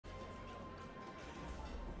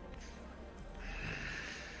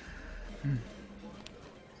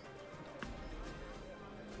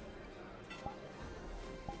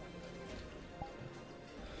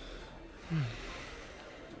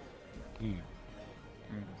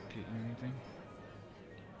Get anything?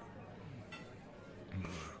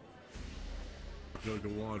 Jug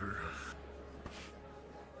of water.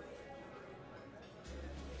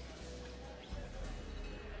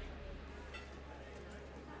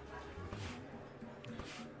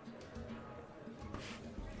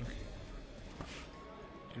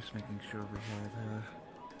 Just making sure we had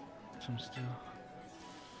some still.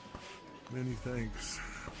 Many thanks.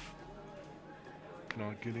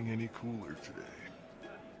 Not getting any cooler today.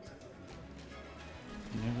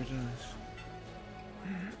 Never does.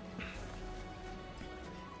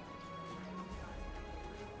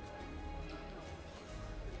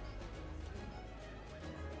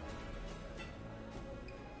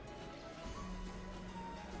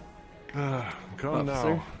 Come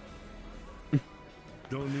now.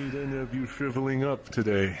 Don't need any of you shriveling up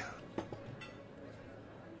today.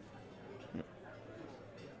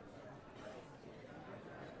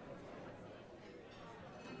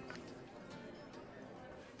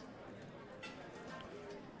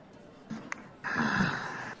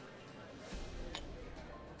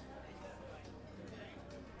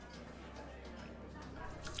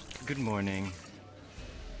 Good morning.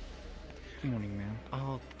 Good morning, ma'am.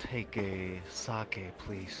 I'll take a sake,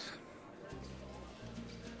 please.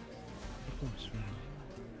 Of course, ma'am.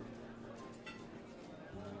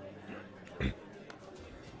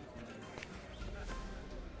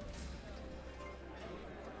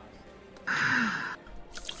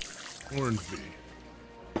 Hornsby.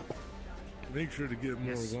 Make sure to get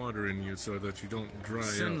more water in you so that you don't dry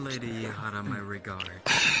Send up. Lady Yahara my regard.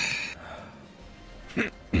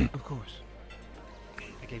 Of course.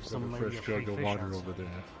 I gave Got some a lady fresh a free jug of fish water outside. over there.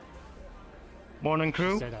 Morning,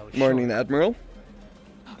 crew. Said I was Morning, short. Admiral.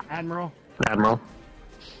 Admiral.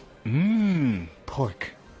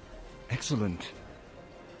 Pork. Excellent.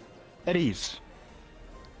 At ease.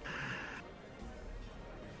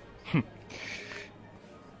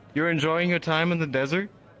 You're enjoying your time in the desert?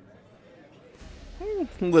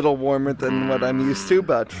 A little warmer than what I'm used to,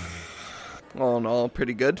 but all in all,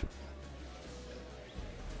 pretty good.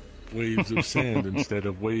 Waves of sand instead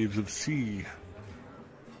of waves of sea.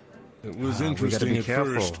 It was We gotta interesting be at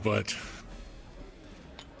careful. first, but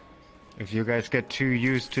If you guys get too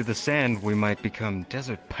used to the sand, we might become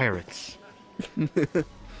desert pirates.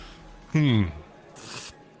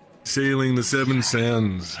 sailing the seven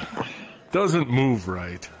sands doesn't move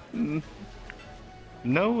right.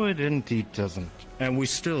 No, it indeed doesn't. And we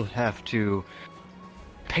still have to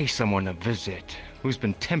pay someone a visit who's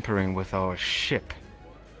been tampering with our ship.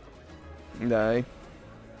 Aye.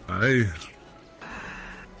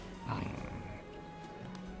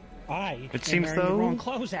 It seems wearing the though- wrong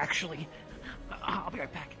clothes, actually. I'll be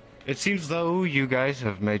right back. It seems though you guys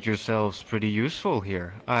have made yourselves pretty useful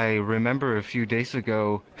here. I remember a few days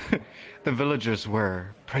ago, the villagers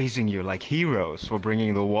were praising you like heroes for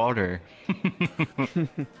bringing the water.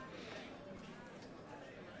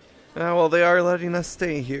 Well, they are letting us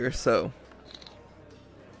stay here, so.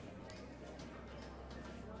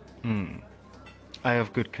 I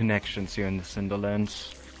have good connections here in the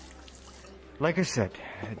Cinderlands. Like I said,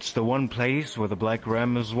 it's the one place where the Black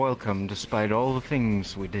Ram is welcome despite all the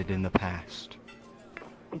things we did in the past.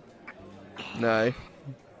 Aye.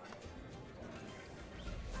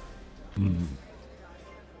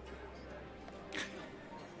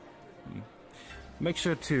 Make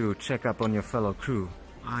sure to check up on your fellow crew.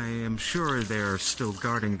 I am sure they're still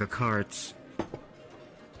guarding the carts.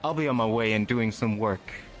 I'll be on my way and doing some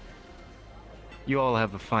work. You all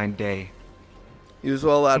have a fine day. You as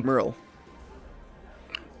well, Admiral.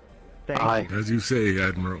 Thank you. As you say,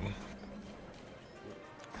 Admiral.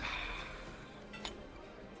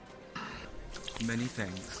 Many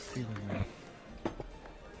thanks.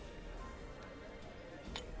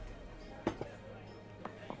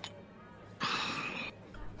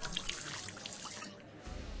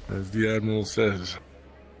 As the Admiral says,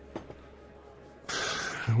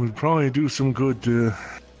 it would probably do some good to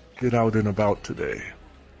get out and about today.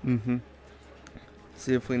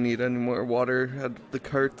 See if we need any more water at the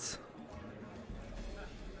carts.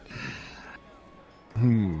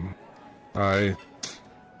 Aye.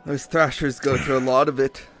 Those thrashers go through a lot of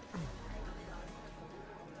it.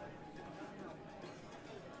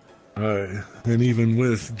 Aye. And even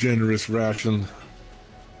with generous ration,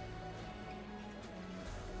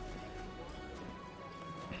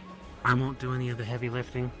 I won't do any of the heavy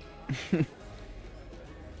lifting.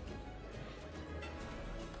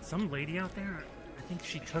 Some lady out there, I think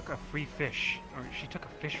she took a free fish, or she took a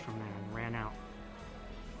fish from there and ran out.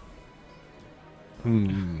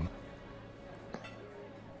 Hmm.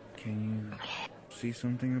 Can you see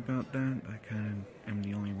something about that? I kind of am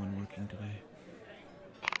the only one working today.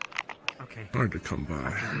 Okay. Hard to come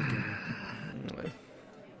by. Anyway.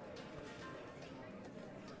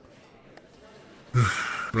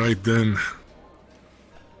 Right then.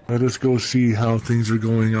 Let us go see how things are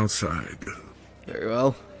going outside. Very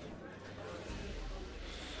well.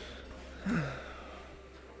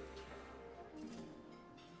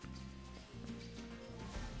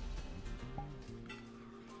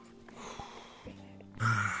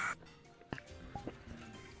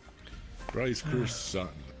 Thrice cursed sun.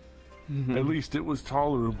 At least it was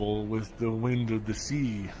tolerable with the wind of the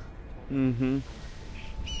sea. Mm-hmm. And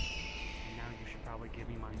now you should probably give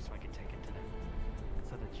me money so I can take it to them,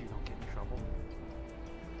 so that you don't get in trouble.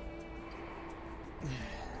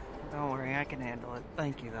 Don't worry, I can handle it.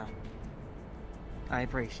 Thank you, though. I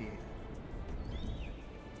appreciate it.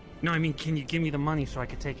 No, I mean, can you give me the money so I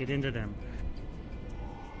can take it into them?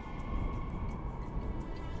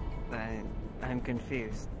 I'm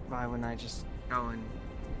confused. Why wouldn't I just go and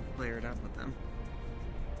clear it up with them?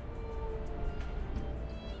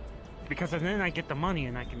 Because then I get the money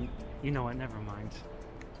and I can... You know what, never mind.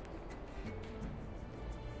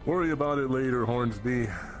 Worry about it later, Hornsby.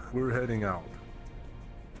 We're heading out.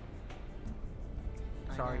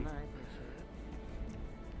 Sorry. I appreciate it.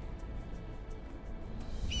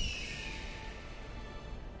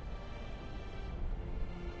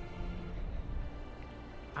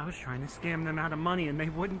 I was trying to scam them out of money and they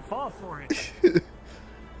wouldn't fall for it.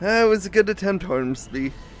 That was a good attempt,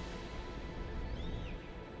 Hornsby.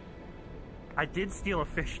 I did steal a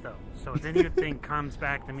fish, though, so if anything comes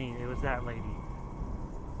back to me, it was that lady.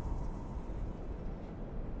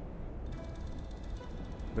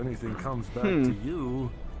 If anything comes back to you,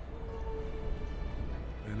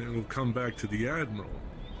 then it will come back to the Admiral.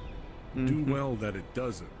 Do well that it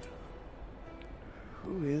doesn't.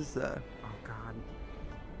 Who is that? Oh, God.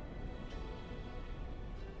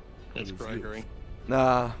 That's Gregory.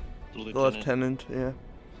 Ah, The the lieutenant, yeah.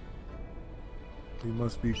 He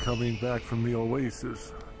must be coming back from the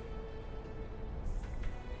Oasis.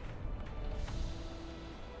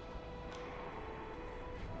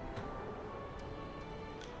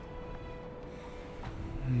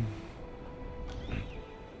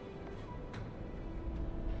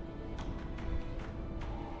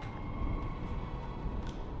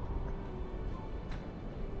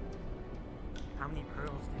 How many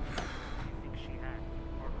pearls do you think she had?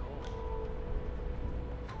 Or gold?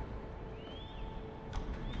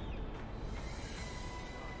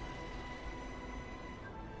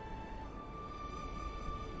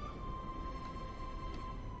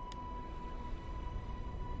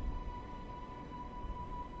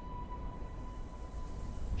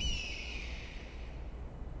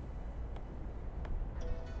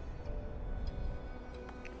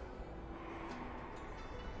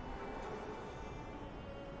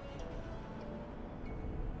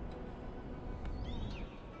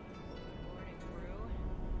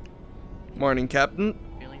 Morning, Captain.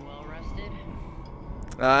 Feeling well rested?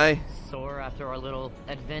 Aye. Sore after our little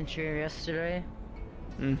adventure yesterday?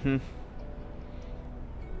 Mm-hmm.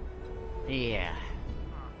 Yeah.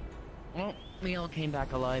 Well, we all came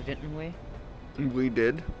back alive, didn't we? We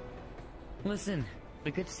did. Listen,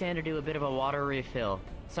 we could stand to do a bit of a water refill.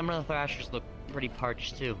 Some of the thrashers look pretty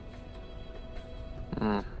parched, too.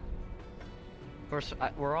 Of course,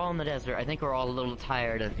 we're all in the desert. I think we're all a little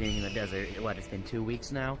tired of being in the desert. What, it's been 2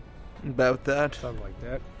 weeks now? About that. Something like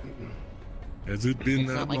that. Has it been It's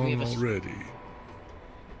that not like we long have a already?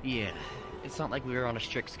 Yeah. It's not like we were on a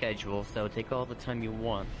strict schedule, so take all the time you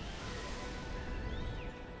want.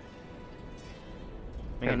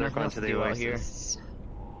 We got If they're nothing going else to to the do out here. Oasis.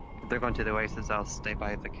 If they're going to the Oasis, I'll stay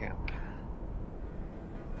by the camp.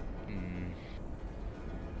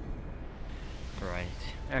 Right.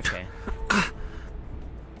 Okay.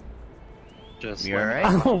 Just You let- alright?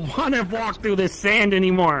 I don't want to walk through this sand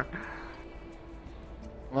anymore.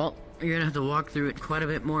 Well, you're gonna have to walk through it quite a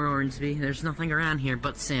bit more, Hornsby. There's nothing around here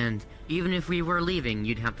but sand. Even if we were leaving,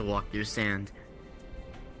 you'd have to walk through sand.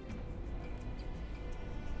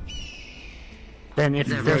 Then if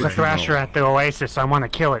Never there's a mind. thrasher at the Oasis, I want to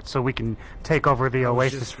kill it so we can take over the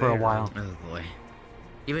Oasis just for a there. while. Oh boy.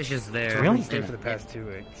 He was just there. Really? I've been staying for the past 2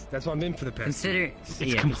 weeks. That's what I've been for the past 2 Consider, weeks.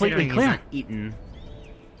 It's yeah, completely considering clear. he's not eaten.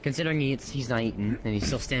 Considering he's not eaten, and he's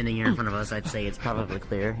still standing here in front of us, I'd say it's probably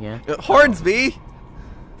clear, yeah? Hornsby!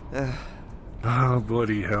 Ah,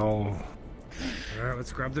 bloody hell. Alright,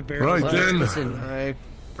 let's grab the barrels. Right then. Listen, Aye.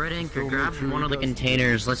 Red Anchor, grab one of the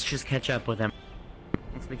containers. Let's just catch up with him.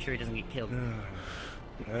 make sure he doesn't get killed.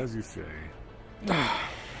 As you say.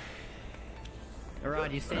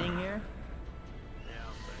 Rod, you staying here? Yeah,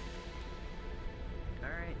 I'll stay.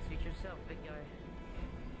 Alright, suit yourself, big guy.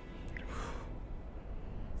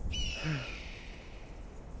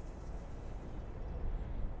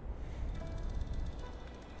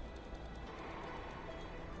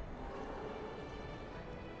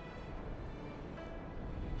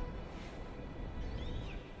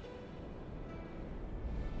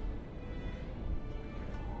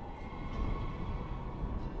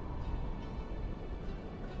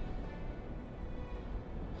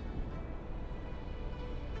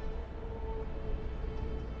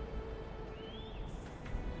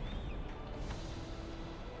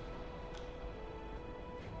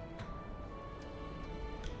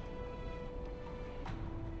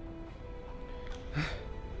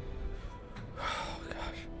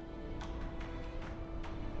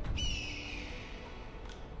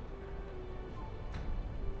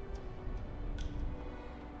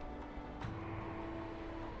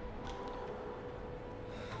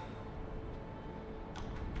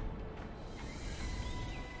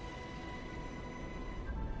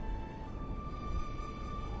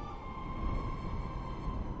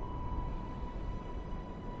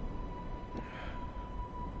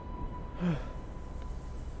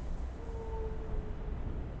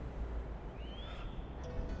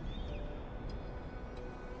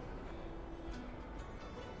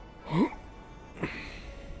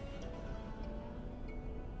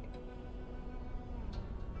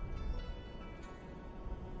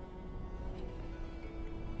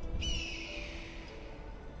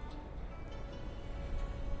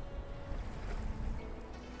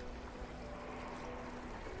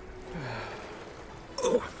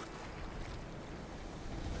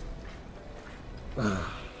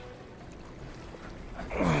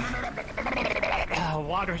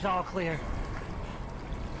 Water's all clear.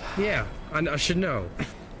 Yeah, I should know.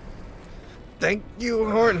 Thank you,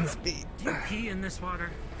 Hornsby. You pee in this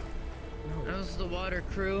water? How's the water,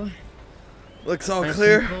 crew? Looks all Nice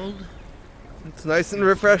clear. and cold? It's nice and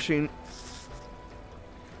refreshing.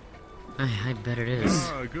 I bet it is.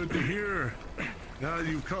 Ah, good to hear. Now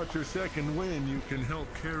you've caught your second wind, you can help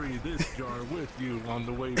carry this jar with you on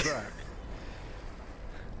the way back.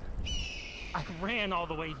 I ran all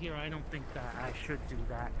the way here. I don't think that I should do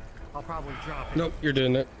that. I'll probably drop it. Nope, you're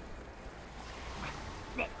doing it.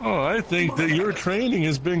 Oh, I think that your training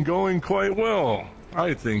has been going quite well.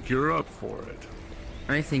 I think you're up for it.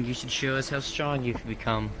 I think you should show us how strong you've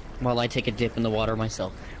become while I take a dip in the water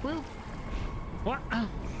myself. Well, what?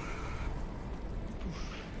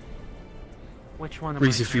 Which one am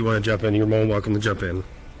Reese, I if you want to jump in, you're more than welcome to jump in.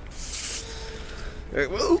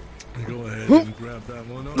 Alright, whoa. Go ahead and grab that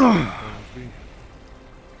one up. Hornsby.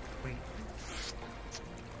 Wait.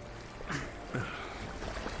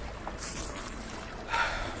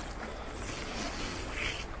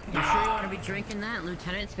 You sure you want to be drinking that?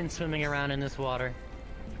 Lieutenant's been swimming around in this water.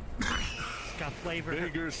 It's got flavor.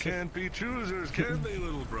 Beggars can't be choosers, can they,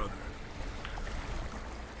 little brother?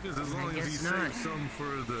 Just as long as he guess not. saves some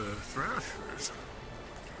for the thrashers.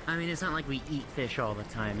 I mean, it's not like we eat fish all the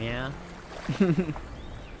time, yeah?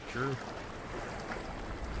 Sure.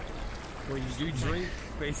 Well, you do drink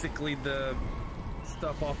basically the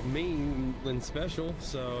stuff off of me when special,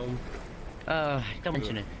 so... Don't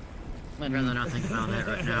mention it. I'd rather not think about that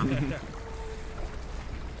right now.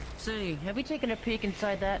 Say, have we taken a peek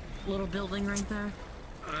inside that little building right there?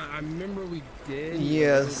 I remember we did.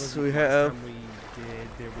 Yes, we have. We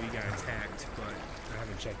did. We got attacked, but I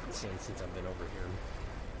haven't checked it since I've been over here.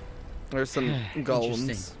 There's some golems.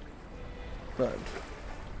 Interesting. But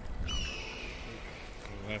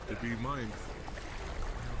We'll have to be mindful.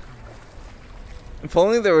 if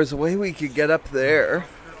only there was a way we could get up there.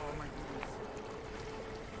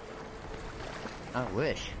 I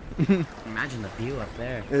wish. Imagine the view up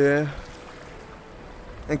there. Yeah.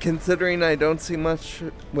 And considering I don't see much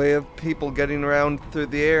way of people getting around through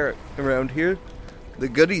the air around here, the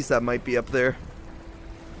goodies that might be up there.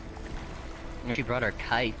 She brought her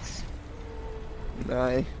kites.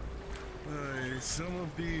 Aye. Some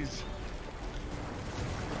of these...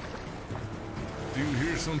 Do you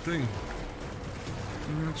hear something?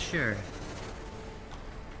 I'm not sure.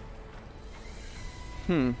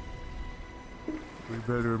 Hmm. We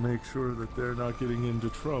better make sure that they're not getting into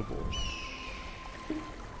trouble.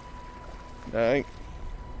 Aye.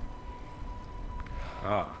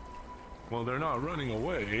 Ah. Well, they're not running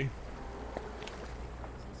away.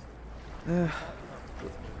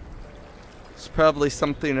 It's probably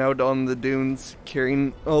something out on the dunes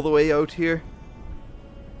carrying all the way out here.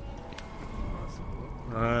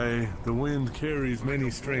 Aye, the wind carries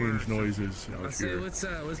many strange noises out Let's say, here.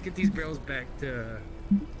 let's get these barrels back to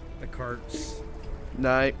the carts.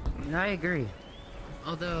 Night. I agree.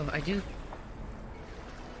 Although, I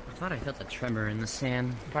thought I felt a tremor in the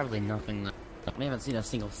sand. Probably nothing. We haven't seen a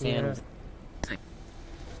single sand. It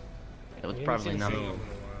was probably nothing.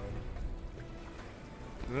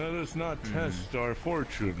 Let us not test our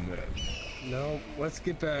fortune then. No, let's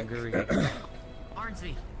get back.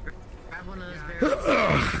 Arnsby, grab one of those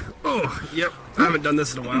barrels. Oh, yep. I haven't done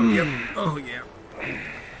this in a while. Yep. Oh, yeah.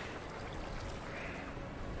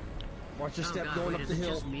 Watch your step going up the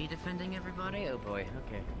hill. Just me defending everybody? Oh boy.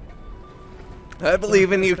 Okay. I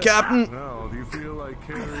believe in you, Captain. Now, do you feel like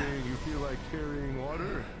carrying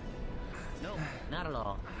water? No, not at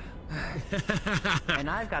all. And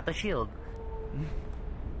I've got the shield.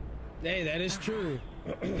 Hey, that is true.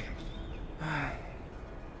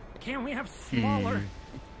 Can't we have smaller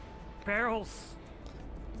barrels?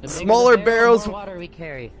 The bigger Smaller the barrel, barrels- the more water we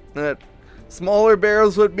carry. Smaller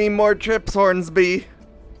barrels would mean more trips, Hornsby.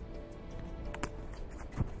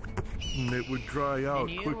 And it would dry out And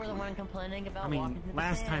you quickly. were the one complaining about I mean, walking through the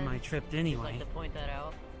last time I sand. tripped Just anyway. like to point that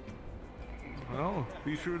out. Well,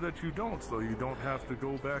 be sure that you don't, so you don't have to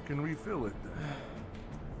go back and refill it.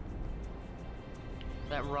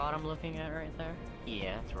 That rod I'm looking at right there?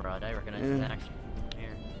 Yeah, that's a rod. I recognize Yeah. that actually.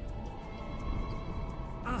 Here.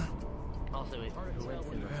 Also, it hurts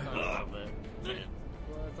in the sun a little bit.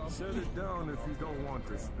 Set it down if you don't want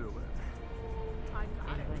to spill it.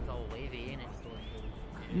 Everything's all wavy and it's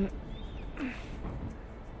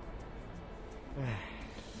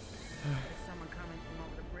Someone coming from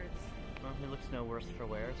over the bridge. Well, he looks no worse for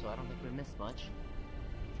wear, so I don't think we missed much.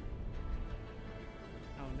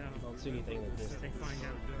 Oh no. I don't see anything at this. They find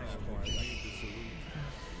out.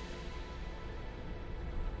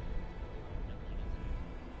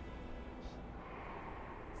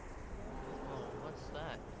 Oh, what's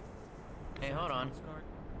that? Hey, hold on.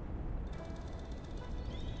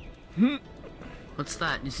 What's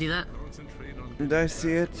that? You see that? Concentrate on Did I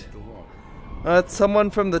see it? the water. It's someone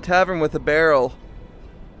from the tavern with a barrel.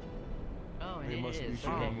 Oh, They it must be is.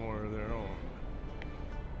 showing more of their own.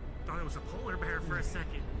 Thought it was a polar bear for a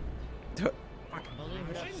second. I'll leave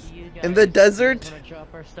it up to you guys. In the desert? Do you want to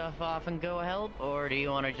drop our stuff off and go help, or do you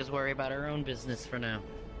want to just worry about our own business for now?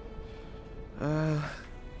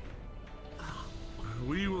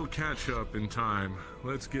 We will catch up in time.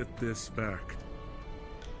 Let's get this back.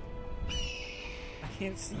 I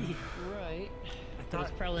can't see. Right. I But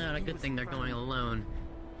it's probably not a good thing they're going alone.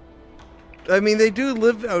 I mean, they do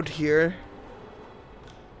live out here.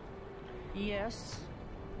 Yes.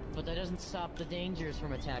 But that doesn't stop the dangers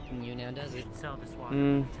from attacking you now, does it? Sell this water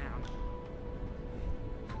in town.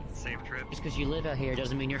 Safe trip. Just because you live out here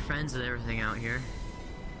doesn't mean you're friends with everything out here.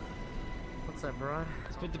 What's up, Rod?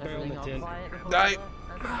 Let's put the barrel in Everything the all tent. quiet before I- we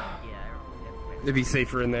left? Yeah, It'd be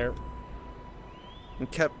safer in there.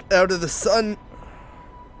 And kept out of the sun.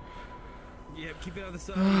 Yeah, keep it out of the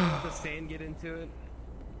sun. Don't let the sand get into it.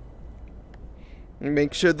 And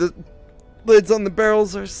make sure the lids on the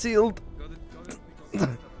barrels are sealed.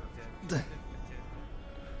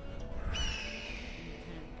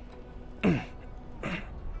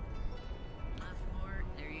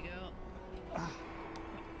 There you go.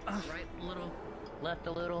 Right a little, left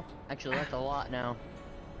a little. Actually, left a lot now.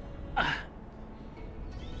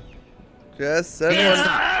 Just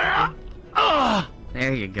everyone.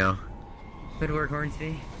 There you go. Good work,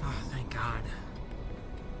 Hornsby. Oh, thank God.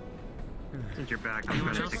 Since you're back, I'm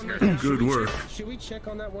Anyone gonna else take on care that? of Good work. Should we check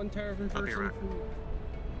on that one tavern I'll be person?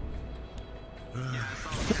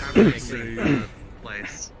 right. Say,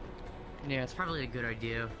 place. Yeah, it's probably a good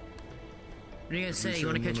idea. What do you guys say? You send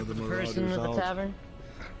want to catch one up of with the the person at marauders the out?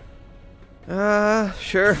 tavern?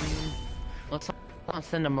 Sure. Let's not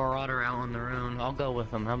send a marauder out on their own. I'll go with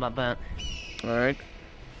them. How about that? Alright.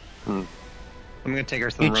 I'm gonna take her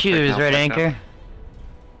some You real quick choose, now, Red check up. Anchor.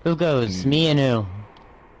 Who goes? Me and who?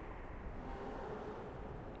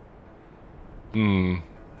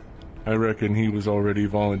 I reckon he was already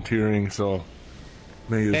volunteering, so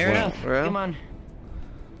may as Fair well. enough. Well. Come on.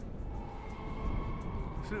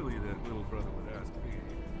 Silly that little brother would ask me.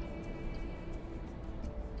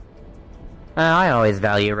 I always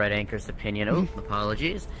value Red Anchor's opinion. Oh,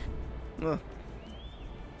 apologies. Well,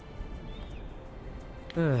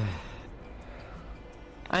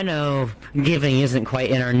 I know giving isn't quite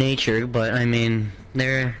in our nature, but I mean,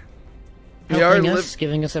 they're We are helping us,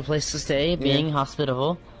 giving us a place to stay, being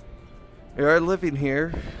hospitable. we are living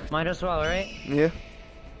here. Might as well, right? Yeah.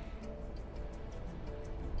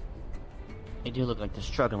 They do look like they're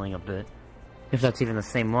struggling a bit. If that's even the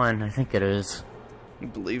same one, I think it is. I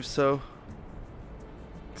believe so.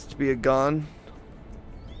 Looks to be a gun.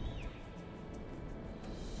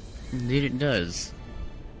 Indeed it does.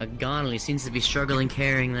 A Gonley seems to be struggling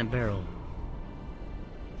carrying that barrel.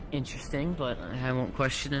 Interesting, but I won't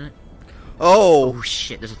question it. Oh! Oh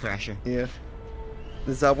shit, there's a thrasher. Yeah.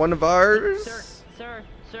 Is that one of ours? Sir.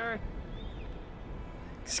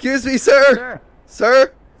 Excuse me, sir!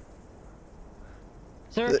 Sir!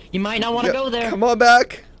 Sir, you might not want to go there. Come on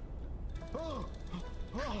back!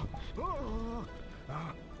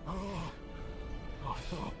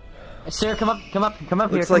 Sir, come up here.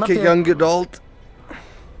 Looks like a young adult.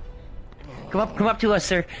 Come up to us,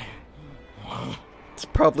 sir. It's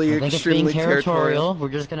probably I think extremely it's being territorial. We're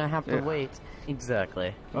just gonna have to wait.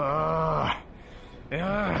 Exactly. Yeah,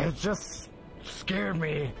 it just scared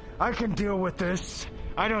me. I can deal with this.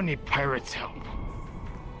 I don't need pirates' help.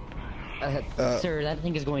 Sir, that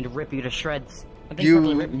thing is going to rip you to shreds. That thing You-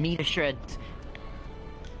 probably ripped me to shreds.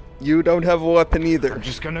 You don't have a weapon either. I'm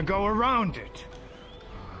just gonna go around it.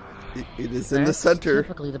 It is in the That's center.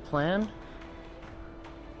 typically the plan.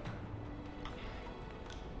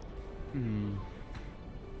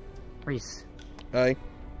 Reese, Aye.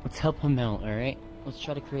 let's help him out, alright? Let's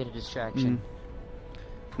try to create a distraction.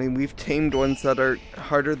 I mean, we've tamed ones that are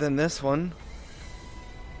harder than this one.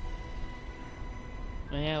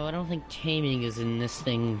 Yeah, well, I don't think taming is in this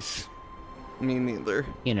thing's, Me neither.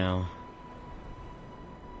 you know.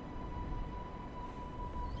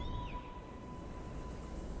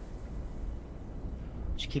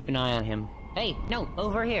 Just keep an eye on him. Hey, no,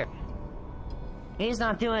 over here. He's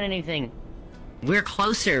not doing anything. We're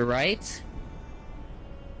closer, right?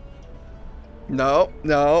 No,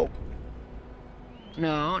 no.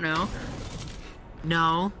 No.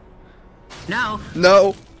 No.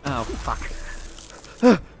 No. Oh, fuck.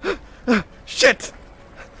 Shit!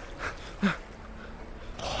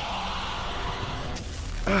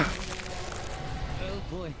 Oh,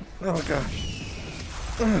 boy. Oh gosh.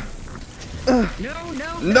 No.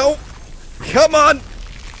 No! Come on!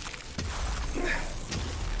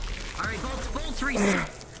 Alright, bolts, Reese.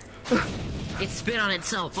 It spit on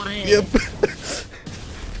itself. What an Yep. idiot.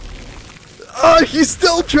 Oh, he's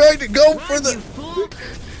still trying to go for Run, the. you fool!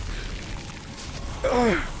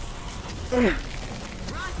 Uh, Run!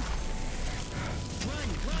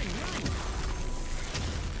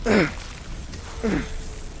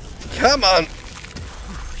 Come on!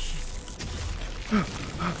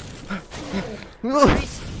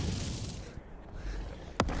 Reese.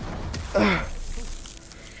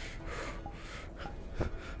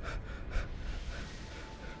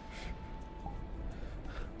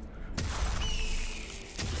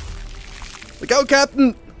 Look out,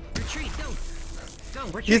 Captain! Retreat, go,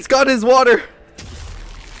 retreat. He's got his water!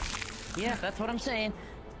 Yeah, that's what I'm saying.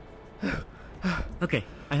 Okay,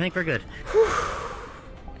 I think we're good.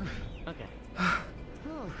 Okay.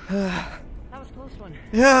 That was a close one.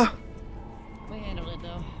 Yeah! We handled it,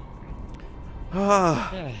 though.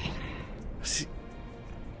 Ah. Yeah. See,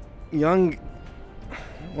 young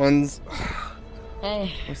ones.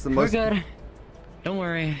 Hey, What's the we're most- good. Don't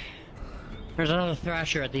worry. There's another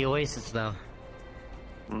thrasher at the Oasis, though.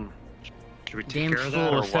 Should we take Damn care of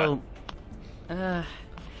that or fool, what? so...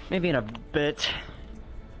 maybe in a bit.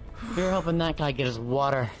 We were helping that guy get his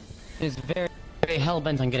water. He's very, very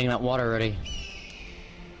hell-bent on getting that water ready.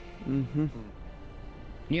 Mm-hmm.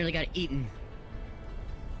 Nearly got eaten.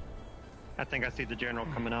 I think I see the general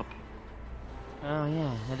coming up. Oh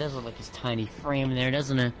yeah, it does look like his tiny frame there,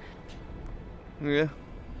 doesn't it? Yeah.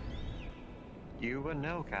 You would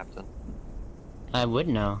know, Captain. I would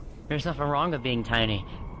know. There's nothing wrong with being tiny.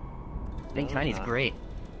 Being No, tiny's not. great.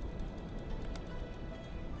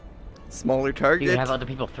 Smaller You target. could have other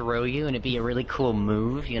people throw you and it'd be a really cool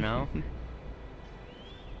move, you know?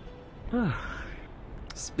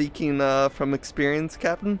 Speaking from experience,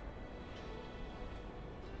 Captain.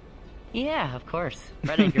 Yeah, of course.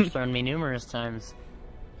 Red Anchor's thrown me numerous times.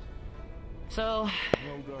 So,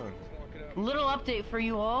 Well done. little update for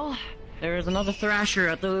you all. There's another thrasher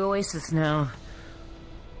at the Oasis now.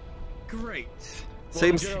 Great.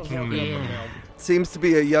 Seems- the general's helping Yeah. them now. Seems to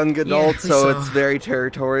be a young adult, we so saw. it's very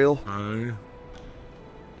territorial. Aye.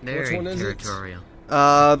 Very one is it? territorial.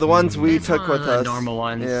 The ones we It's took one with of the us. normal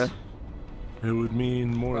ones. Yeah. It would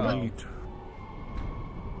mean more Oh. meat.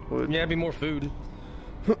 Yeah, it'd be more food.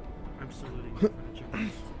 I'm saluting you, Furniture. I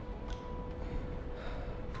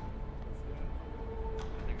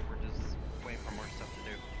think we're just waiting for more stuff to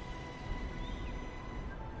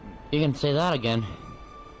do. You can say that again.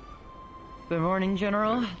 Good morning,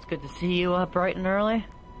 General. It's good to see you up bright and early.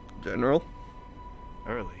 General.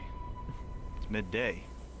 Early. It's midday.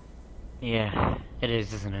 Yeah, it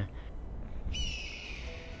is, isn't it?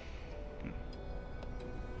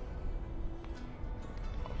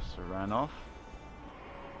 officer ran off.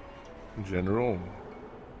 General.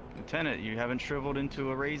 Lieutenant, you haven't shriveled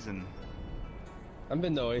into a raisin. I've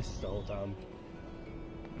been the Oasis the whole time.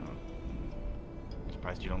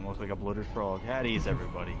 Surprised you don't look like a bloated frog. At ease,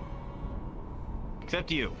 everybody. Except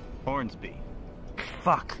you, Hornsby.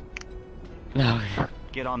 Fuck. No.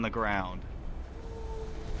 Get on the ground.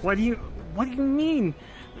 What do you mean?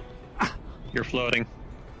 You're floating.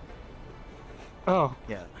 Oh.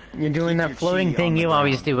 Yeah. You're doing Keep that your floating chi thing on the you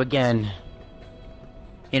always ground. do again.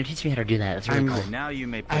 You know, teach me how to do that. That's really cool. Okay, now you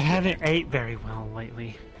may. I pick it. haven't ate very well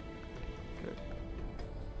lately.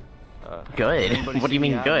 Good? Anybody What do you see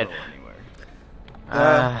mean the good? Admiral anywhere?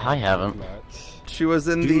 I haven't. She was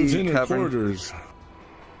in He was the in her cavern. quarters.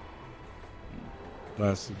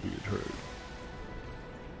 Last that we had heard.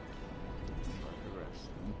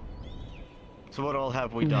 So what all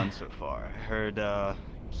have we done so far? I heard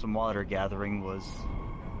some water gathering was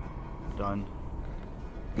done.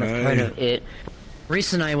 That's kind of it.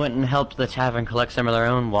 Reese and I went and helped the tavern collect some of their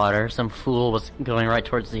own water. Some fool was going right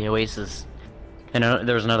towards the oasis. And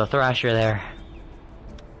there was another thrasher there.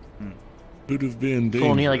 Could have been dangerous.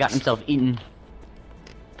 Fool nearly got himself eaten.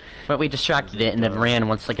 But we distracted it and then ran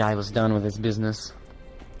once the guy was done with his business.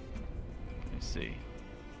 Let's see.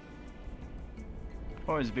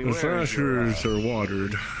 Hornsby, The where is your, thrashers are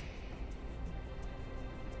watered.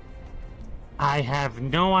 I have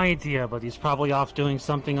no idea, but he's probably off doing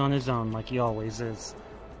something on his own, like he always is.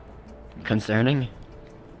 Concerning?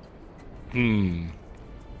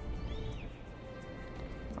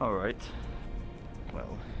 Alright.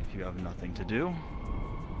 Well, if you have nothing to do,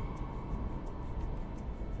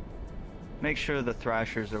 make sure the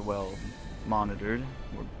thrashers are well monitored.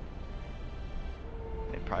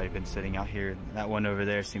 They've probably been sitting out here. That one over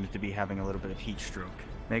there seems to be having a little bit of heat stroke.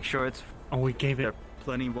 Make sure it's Oh, we gave it. they're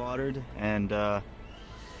plenty watered, and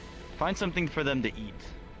find something for them to eat.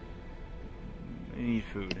 They need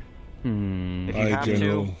food. If you Aye, have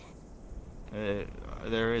General. to,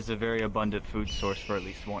 there is a very abundant food source for at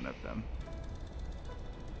least one of them.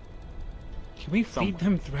 Can we feed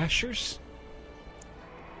them thrashers?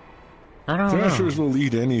 I don't Thrashers know. will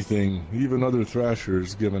eat anything, even other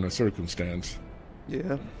thrashers, given a circumstance.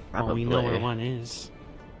 Yeah. Oh, we know where Probably. one is.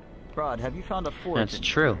 Rod, have you found a forge? That's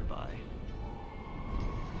true. Nearby?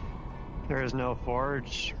 There is no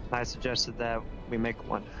forge. I suggested that we make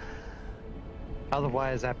one.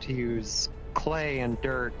 Otherwise, I have to use clay and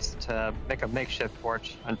dirt to make a makeshift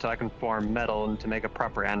forge until I can form metal and to make a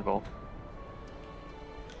proper anvil.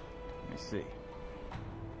 Let me see.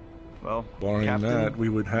 Well, Barring Captain, that, we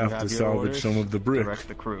would you have to your salvage orders. some of the brick. Direct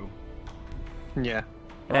the crew. Yeah.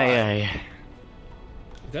 Hey.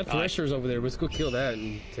 That thresher's over there. Let's go kill that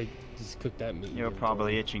and just cook that meat. You're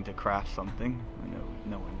probably itching to craft something. I know,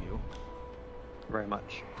 knowing you. Very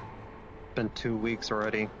much. Been 2 weeks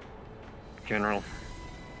already, General.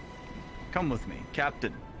 Come with me,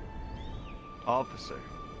 Captain. Officer.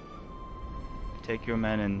 Take your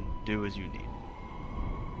men and do as you need.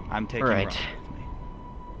 I'm taking Right. Rod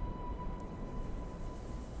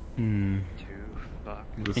with me.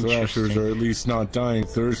 The thrashers are at least not dying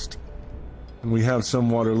thirst. And we have some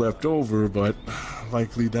water left over, but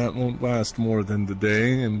likely that won't last more than the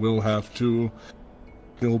day, and we'll have to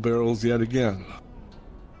fill barrels yet again.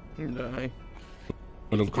 No.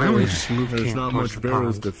 But of Why don't we course, just move there's camp not towards much the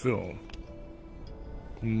barrels pond? to fill.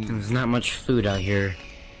 There's not much food out here.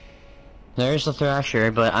 There's a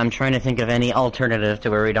thrasher, but I'm trying to think of any alternative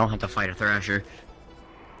to where we don't have to fight a thrasher.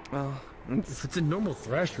 Well, If it's a normal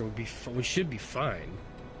thrasher, we should be fine.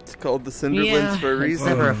 it's called the Cinderlands for a it's reason.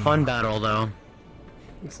 never a fun battle, though.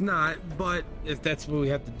 It's not, but if that's what we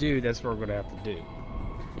have to do, that's what we're gonna have to do.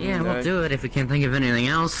 Yeah, we'll Okay. do it if we can't think of anything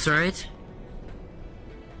else, right?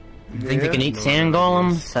 You think we Yeah. can eat sand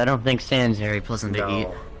golems? I don't think sand's very pleasant to eat.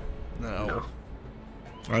 No.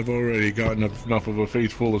 I've already gotten enough of a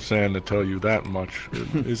face full of sand to tell you that much.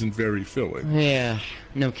 It isn't very filling. Yeah,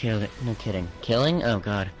 no kidding. Killing? Oh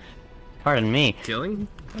god. Pardon me. Killing?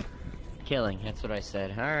 Killing, that's what I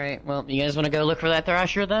said. Alright, well, you guys want to go look for that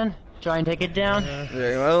thrasher then? Try and take it down?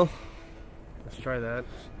 Very well. Let's try that.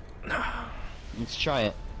 Let's try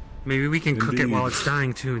it. Maybe we can cook it Indeed. while it's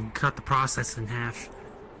dying too and cut the process in half.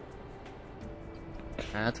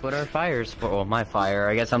 That's what our fire's for. Well, my fire.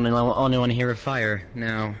 I guess I'm the only one here with fire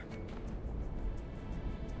now.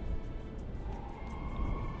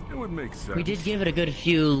 It would make sense. We did give it a good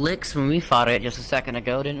few licks when we fought it just a second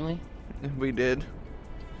ago, didn't we? We did.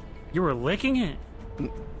 You were licking it?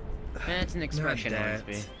 That's an expression, that.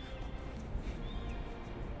 Hornsby.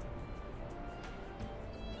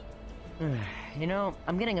 You know,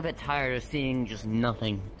 I'm getting a bit tired of seeing just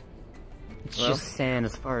nothing. It's Well. just sand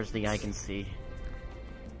as far as the eye can see.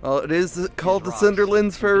 Well, it is called the rocks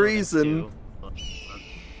Cinderlands for a buildings reason. too.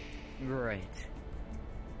 Right.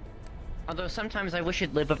 Although sometimes I wish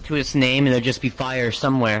it'd live up to its name and there'd just be fire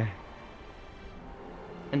somewhere.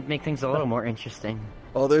 And make things a little more interesting.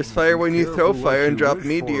 Oh, there's fire when you throw Careful fire what and you drop wish for,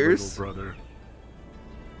 meteors. little brother.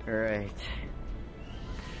 Right.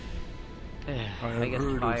 I have guess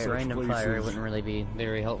heard of fire, such random fire places wouldn't really be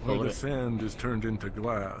very helpful, where would the it? sand is turned into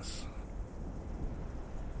glass.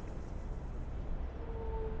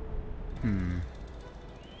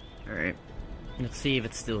 Alright. Let's see if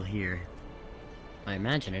it's still here. I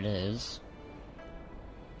imagine it is.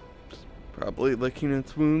 Probably licking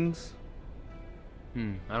its wounds.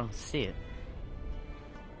 I don't see it.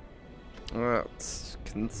 Well, it's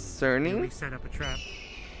We concerning. set up a trap.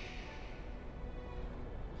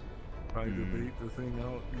 Try to bait the thing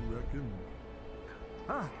out, you reckon?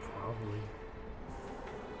 Probably.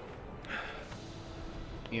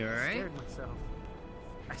 You I alright? scared myself.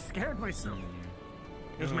 I scared myself.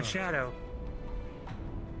 It was my shadow.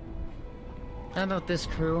 How about this,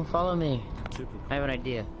 crew? Follow me. Typical. I have an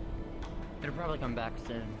idea. It'll probably come back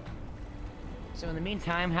soon. So in the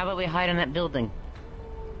meantime, how about we hide in that building?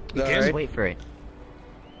 Just Alright. wait for it.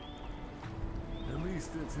 At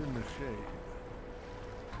least it's in the shade.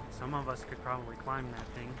 Some of us could probably climb that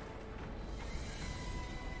thing.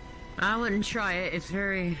 I wouldn't try it. It's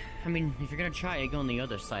very... I mean, if you're gonna try it, go on the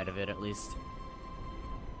other side of it, at least.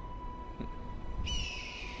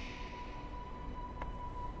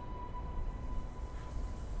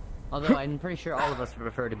 Although, I'm pretty sure all of us would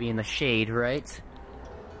prefer to be in the shade, right?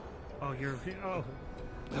 Oh, you're. Oh.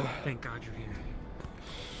 Thank God you're here.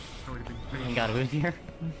 I would have been pretty. Thank God who's here?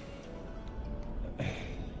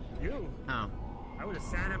 You. Oh. I would have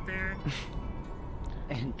sat up there.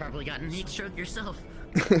 And probably gotten heat stroke yourself.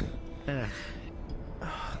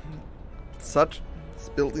 This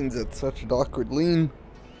building's at such an awkward lean.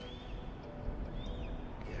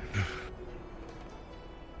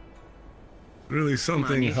 Really Come on,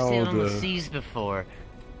 something you've how sailed on the the seas before.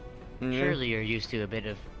 Yeah. Surely you're used to a bit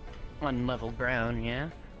of unlevel ground, yeah?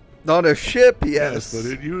 Not a ship, yes, yes.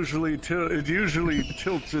 but it usually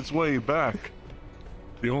tilts its way back.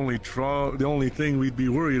 The only thing we'd be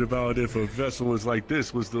worried about if a vessel was like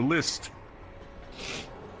this was the list.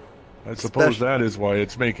 I suppose that is why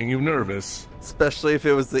it's making you nervous. Especially if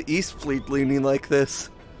it was the East Fleet leaning like this.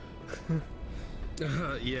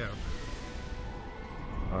 Yeah.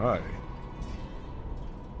 Aye.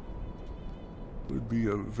 Would be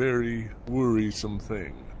a very worrisome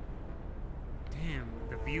thing. Damn,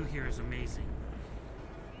 the view here is amazing.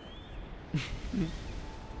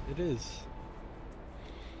 It is.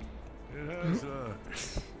 It has a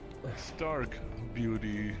stark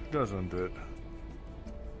beauty, doesn't it?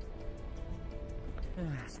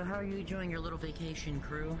 So how are you enjoying your little vacation,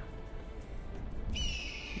 crew?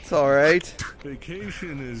 It's alright.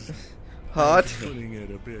 Vacation is Hot. putting it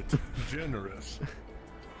a bit generous.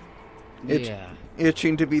 Yeah.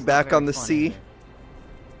 Itching to be It's not back very on the fun sea. either.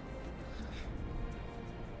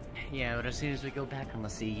 Yeah, but as soon as we go back on the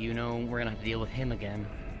sea, you know we're gonna have to deal with him again.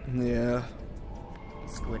 Yeah.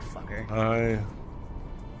 Squid fucker. Aye.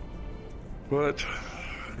 But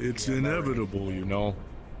it's inevitable, you know.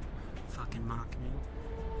 Fucking mock me.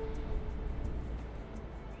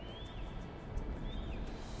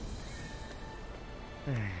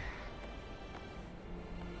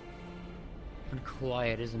 And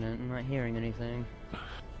quiet, isn't it? I'm not hearing anything.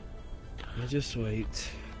 I just wait.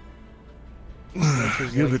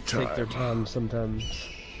 Give it Take their time. time sometimes.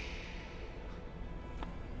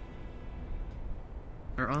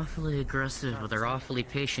 They're awfully aggressive, but they're awfully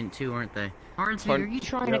patient too, aren't they? Hornsby, Pardon? are you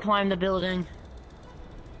trying to Yep. climb the building?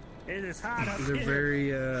 It is hot up They're here.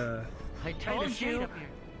 very, I Hey, told there's shade you. up here.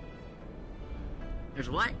 There's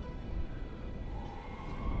what?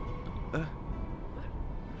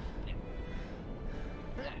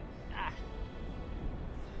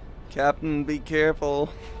 Captain, be careful.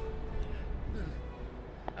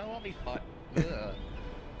 Oh, I'll be fine.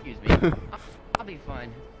 Excuse me. I'll be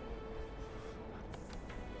fine.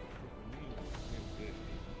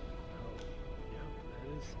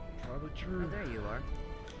 That is probably Oh, true. there you are.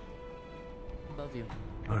 Above you.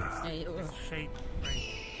 Hey, There's shade right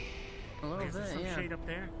here. a little Is there bit, some yeah. shade up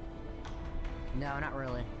there? No, not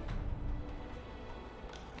really.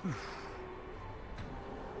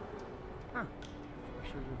 Huh.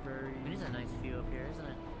 Actually, they're very. It is a nice view up here, isn't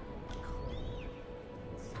it?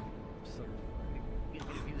 You get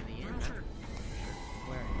a view of the end. Thrasher.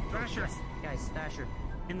 Where? Thrasher. Guys, Stasher.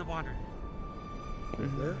 In the water.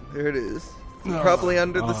 There it is. Probably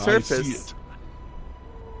under the I surface. see it.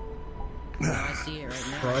 Oh, I see it right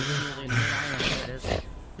now. It's really near. I know where it is.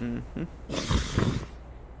 Mm-hmm.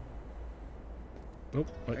 Oh,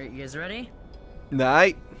 what? Are you guys ready?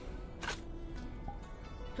 Night.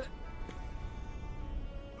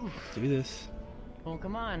 Do this. Well,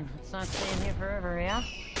 come on. Let's not stay in here forever, yeah?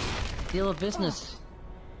 Deal of business.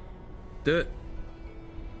 Do it.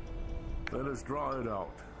 Let us draw it out.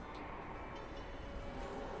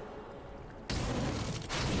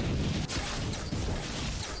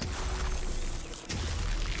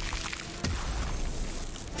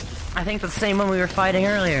 I think that's the same one we were fighting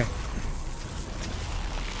earlier.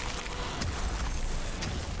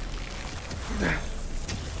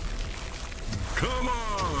 Come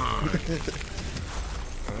on!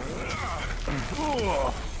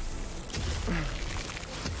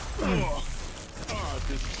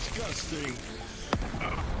 Disgusting.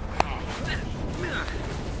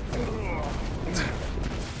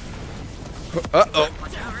 Uh-oh.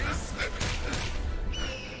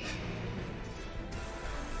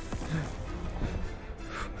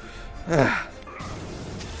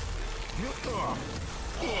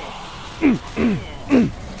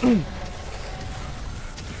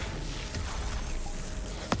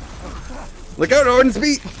 Look out,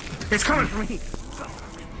 Hornsby! It's coming for me!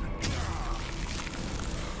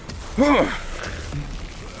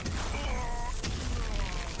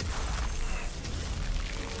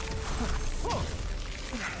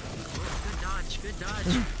 Good dodge, good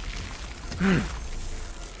dodge.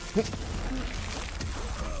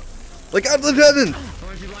 Look out, Lieutenant!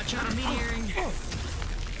 Hornsby, watch out, I'm meteoring.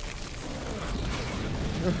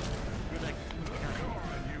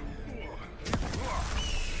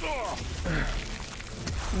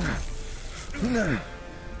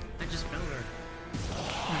 I just fell her.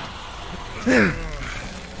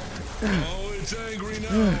 Oh, it's angry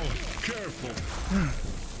now. Careful.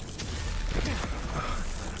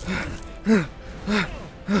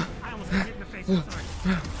 I almost got hit in the face. I'm sorry.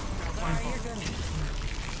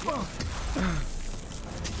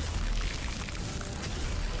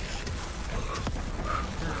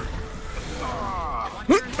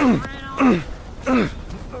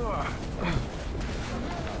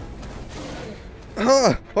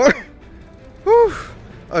 Whew.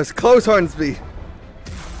 I was close, Hornsby.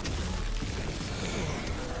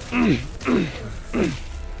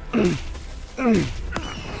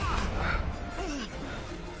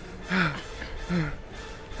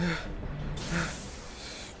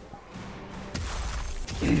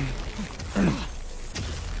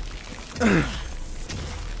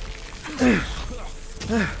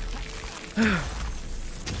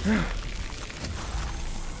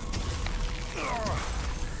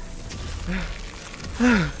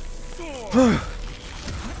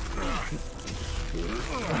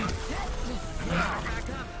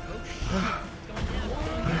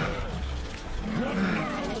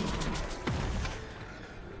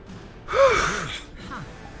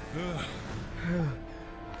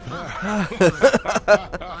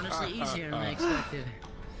 Honestly, easier than I expected.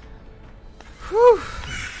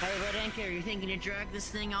 Hey, Red Anchor, you thinking to drag this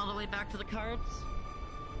thing all the way back to the carts?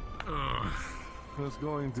 It's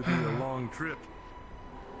going to be a long trip.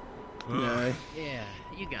 Yeah. Yeah,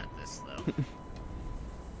 you got this, though.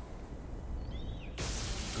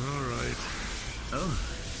 All right. Oh.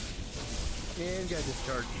 And got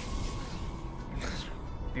discharged.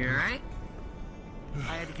 You alright?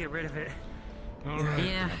 I had to get rid of it. All right.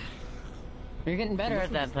 Yeah. You're getting better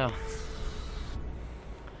at that, though.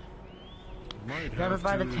 Might Grab have it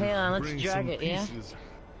by the to tail and let's bring drag some it, yeah? pieces.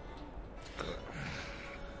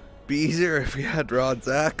 Be easier if we had Rod's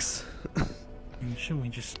axe. Shouldn't we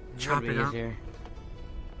just chop it up? Easier.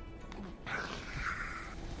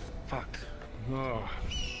 Fuck. Oh,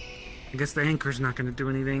 I guess the anchor's not gonna do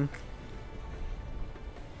anything.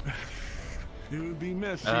 it would be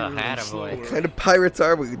messier and attaboy. slower. What kind of pirates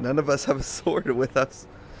are we? None of us have a sword with us.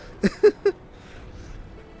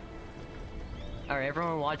 Alright,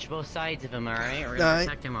 everyone watch both sides of him, alright? We're gonna Alright.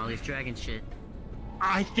 protect him while he's dragging shit.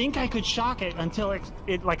 I think I could shock it until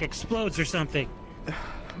it like explodes or something.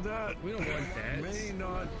 That We don't want that. may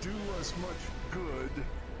not do us much good.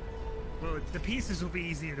 Well, the pieces will be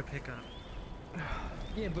easier to pick up.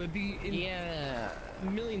 Yeah, but it'd be in Yeah.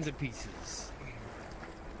 millions of pieces.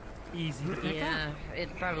 Easy to pick up. Yeah,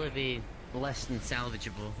 it'd probably be less than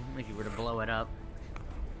salvageable if you were to blow it up.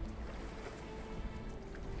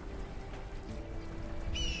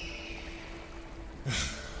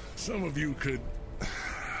 Some of you could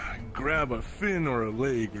grab a fin or a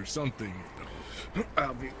leg or something.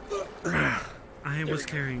 I'll be. I was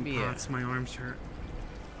carrying Yeah. pots. My arms hurt.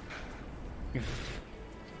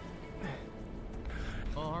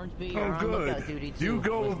 Well, Hornsby, you're Oh, on lookout good. duty too. You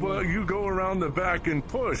go, with me. you go around the back and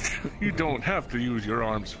push. You don't have to use your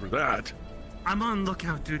arms for that. I'm on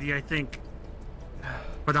lookout duty, I think.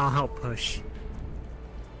 But I'll help push.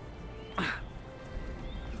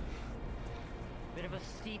 Bit of a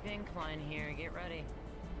steep incline here. Get ready.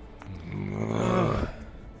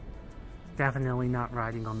 Definitely not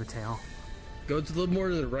riding on the tail. Go to the more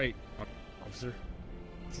to the right, officer.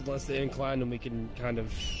 It's less the incline, and we can kind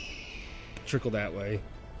of trickle that way.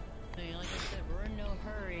 Hey, like I said, we're in no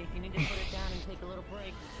hurry. If you need to put it down and take a little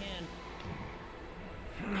break, you can.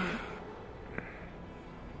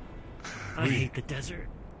 I hate the desert.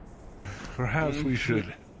 Perhaps we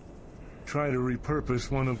should try to repurpose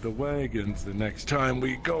one of the wagons the next time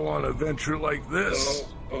we go on a venture like this.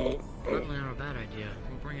 Probably not a bad idea.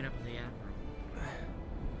 We'll bring it up to the admiral.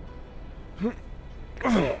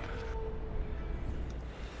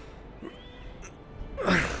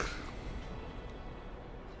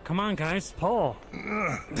 Come on, guys, pull.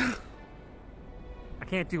 I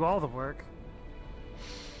can't do all the work.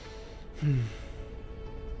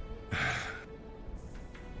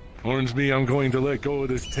 Hornsby, I'm going to let go of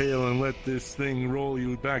this tail and let this thing roll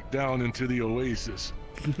you back down into the oasis.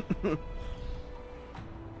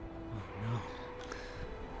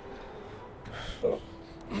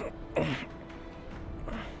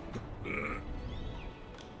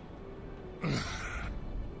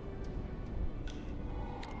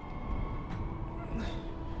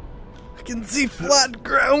 I can see flat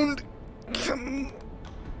ground.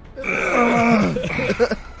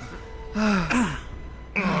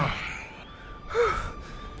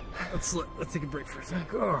 Let's take a break for a sec.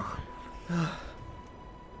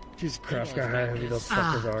 Jesus Christ, how heavy those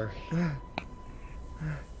fuckers are.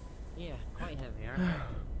 Yeah, quite heavy,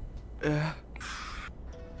 aren't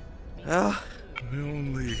they?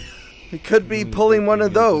 Only We could be pulling one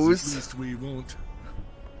of those. At least we won't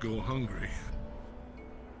go hungry.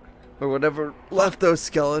 Or whatever left those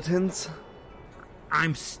skeletons.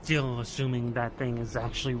 I'm still assuming that thing is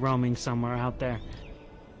actually roaming somewhere out there.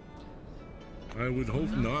 I would hope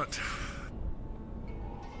not.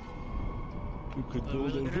 You could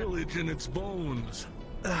build a village in its bones.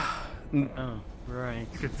 Oh, right.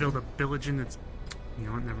 You could build a village in its... You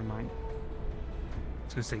know what, never mind. I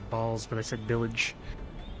was gonna say balls, but I said village.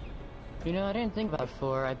 You know, I didn't think about it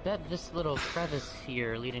before. I bet this little crevice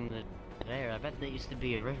here leading to there, I bet that used to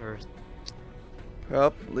be a river.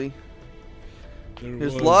 Probably.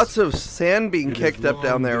 There's was. lots of sand being It is kicked up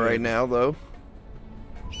down long there dead. right now, though.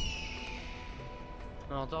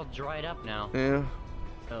 Well, it's all dried up now, Yeah.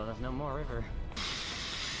 so there's no more river.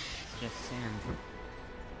 It's just sand.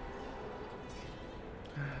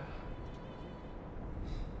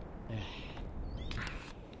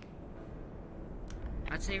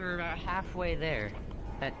 I'd say we're about halfway there.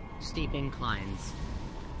 That steep inclines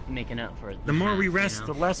making up for it. The more we half, rest, you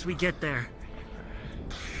the know? less we get there.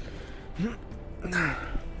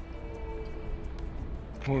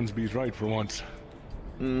 Hornsby's right for once.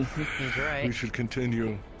 He's We right. should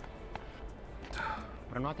continue.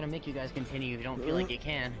 But I'm not gonna make you guys continue if you don't feel like you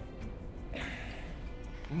can.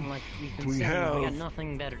 Like we've been We saying, we got have-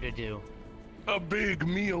 nothing better to do. A big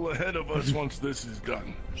meal ahead of us once this is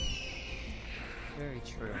done. Very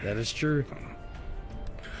true. That is true.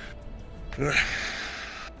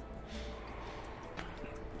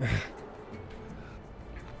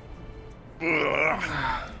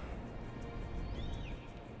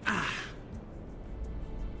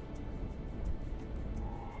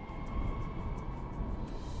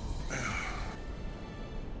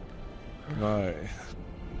 Aye.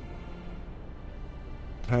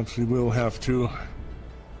 Perhaps we will have to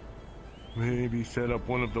maybe set up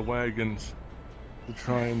one of the wagons to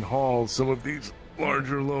try and haul some of these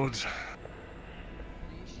larger loads.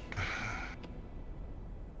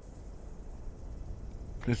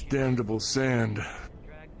 This damnable sand.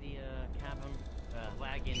 Drag the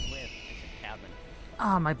wagon with the cabin.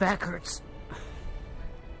 Ah, my back hurts.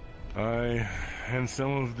 Aye, and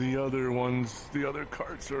some of the other ones, the other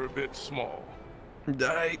carts are a bit small.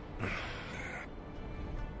 Die.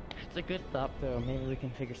 It's a good thought, though. Maybe we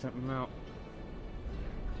can figure something out.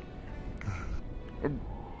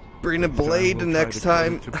 Bring a blade We'll next try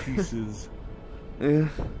time. to cut it to pieces. Yeah.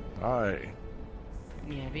 Aye.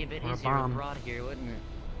 Yeah, it'd be a bit Or a easier bomb. with rod here, wouldn't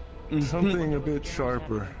it? Something a bit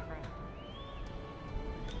sharper.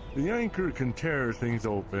 The anchor can tear things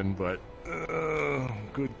open, but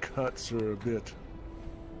good cuts are a bit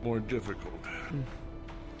more difficult.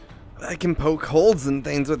 I can poke holes in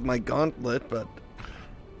things with my gauntlet, but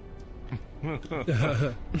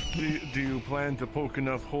Do you plan to poke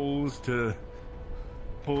enough holes to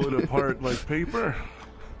pull it apart like paper?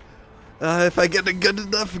 if I get a good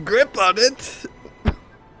enough grip on it.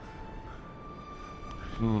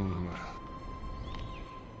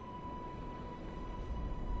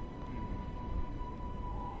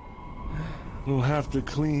 we'll have to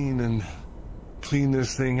clean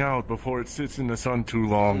this thing out before it sits in the sun too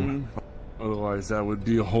long. Otherwise, that would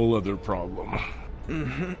be a whole other problem.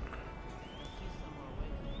 When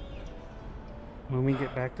we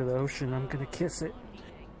get back to the ocean, I'm gonna kiss it.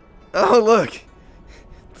 Oh, look!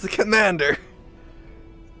 It's the commander!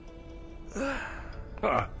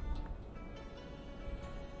 Ah.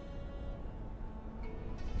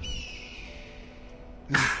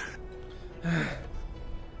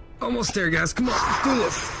 Almost there, guys. Come on,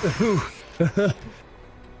 let's do this.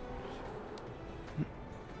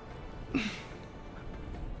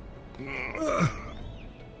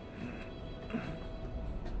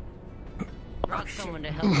 Brought someone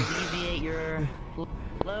to help alleviate your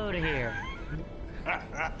load here.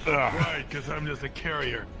 Right, because I'm just a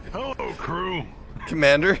carrier. Hello, crew.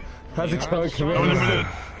 Commander? How's it going, I'm Commander?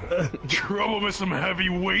 in trouble with some heavy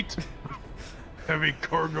weight. Heavy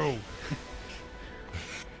cargo.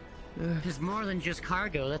 There's more than just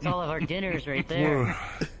cargo. That's all of our dinners right there.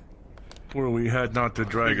 Were we had not to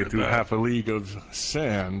drag it through half a league of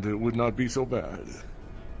sand, it would not be so bad.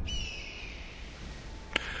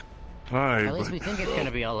 Aye, At least we think it's going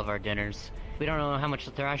to be all of our dinners. We don't know how much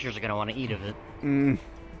the Thrashers are going to want to eat of it.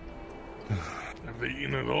 Have they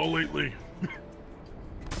eaten it all lately?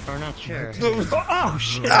 We're not sure. Oh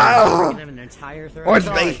shit! Give them an entire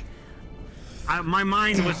Thrash. My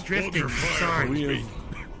mind was drifting. Sorry.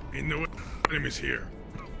 We know enemies here.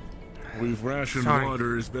 We've rationed Sorry.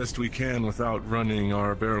 water as best we can without running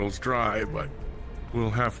our barrels dry, but we'll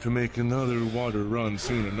have to make another water run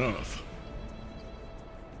soon enough.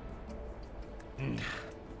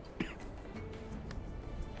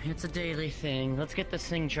 It's a daily thing. Let's get this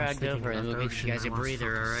thing dragged over and we'll get you guys a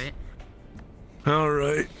breather, alright?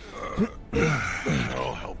 Alright.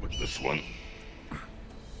 I'll help with this one.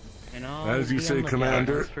 And I'll As you be say, on the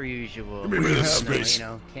Commander. ground as per usual. Give me a bit of Even though, space. you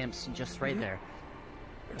know, camp's just right there.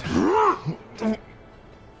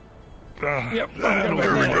 Yep. There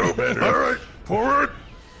we go, better. Alright, forward.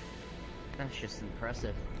 That's just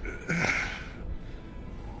impressive.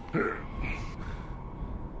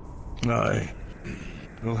 Aye.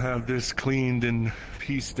 We'll have this cleaned and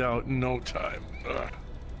pieced out in no time.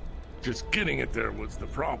 Just getting it there was the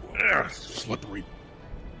problem. Slippery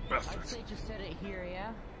I'd bastards. say just set it here,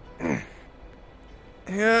 yeah?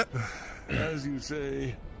 Yeah. As you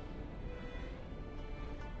say.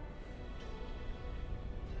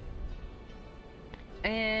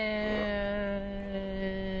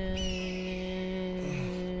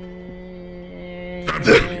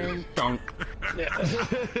 And... Dunk.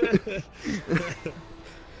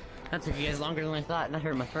 That took you guys longer than I thought, and that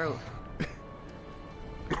hurt my throat.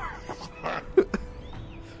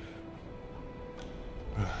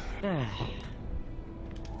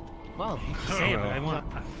 Well, Say it, but I want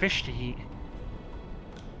a fish to eat.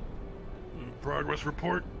 Progress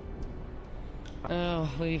report.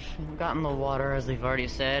 we've gotten the water, as we've already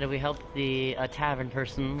said. We helped the tavern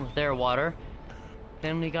person with their water.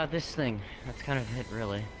 Then we got this thing. That's kind of it,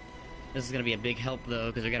 really. This is gonna be a big help, though,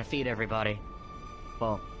 because we're gonna feed everybody.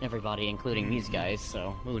 Well, everybody, including these guys,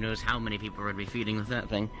 so who knows how many people we're gonna be feeding with that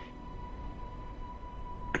thing.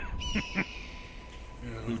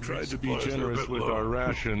 We tried to be Supplies are a generous bit with low. our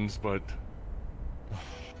rations, but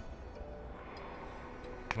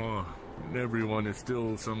everyone is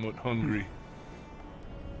still somewhat hungry.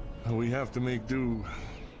 We have to make do.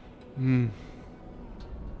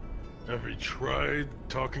 Have you tried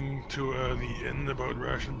talking to the inn about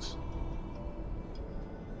rations?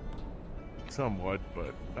 Somewhat,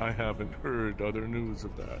 but I haven't heard other news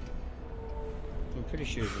of that. I'm pretty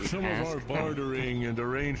sure we Some of our asked. bartering and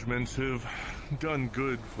arrangements have done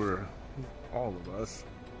good for all of us.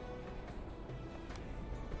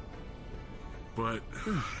 But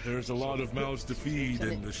there's a lot of mouths to feed,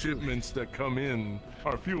 and the shipments that come in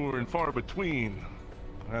are fewer and far between.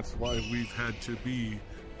 That's why we've had to be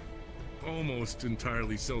almost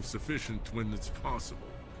entirely self-sufficient when it's possible.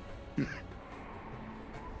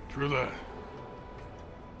 True that.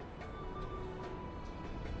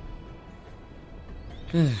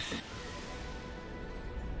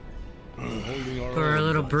 Holding our For a own.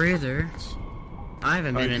 little breather. I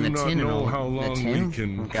haven't I been in do the not tin in know a how the long tin? we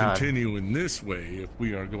can Oh, God. continue in this way if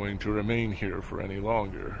we are going to remain here for any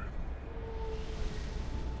longer.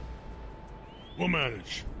 We'll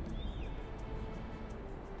manage.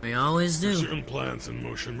 We always do. There's certain plans in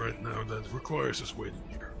motion right now that requires us waiting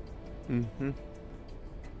here.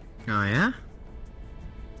 Oh, yeah?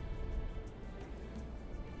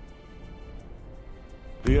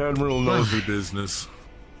 The Admiral knows the business.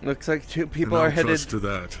 Looks like two people and are I'll headed trust to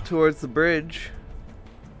that. towards the bridge.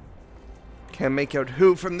 Can't make out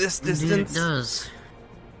who from this Indeed distance. it does.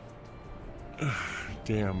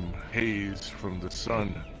 damn haze from the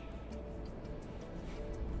sun.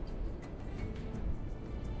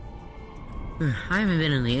 I haven't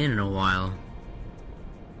been in the inn in a while.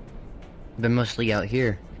 Been mostly out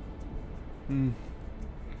here.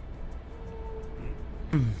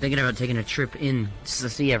 Thinking about taking a trip in just to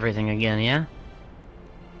see everything again, yeah?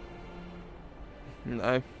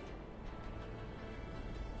 No.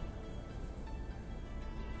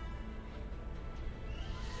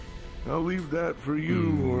 I'll leave that for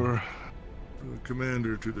you or the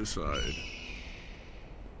commander to decide.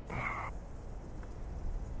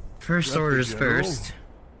 First orders first.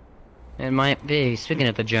 It might be. Speaking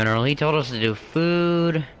of the general, he told us to do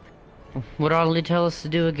food. What all did he tell us to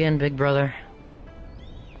do again, big brother?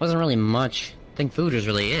 Wasn't really much. I think food was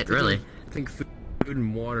really it, really. I think food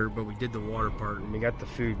and water, but we did the water part and we got the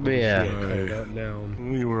food. But Yeah. we cut it out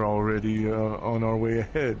down. We were already on our way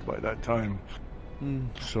ahead by that time.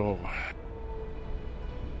 So,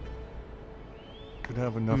 could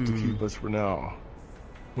have enough to keep us for now.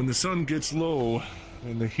 When the sun gets low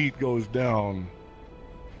and the heat goes down,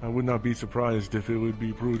 I would not be surprised if it would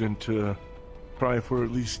be prudent to try for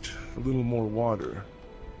at least a little more water,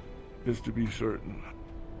 just to be certain.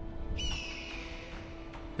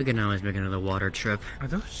 We can always make another water trip. Are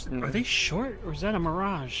they short, or is that a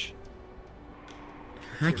mirage?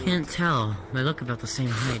 I can't tell. They look about the same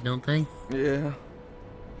height, don't they? Yeah.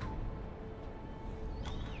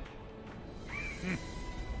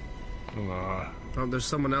 Oh, there's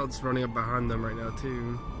someone else running up behind them right now,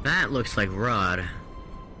 too. That looks like Rod.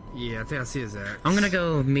 Yeah, I think I see his axe. I'm gonna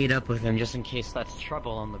go meet up with him just in case that's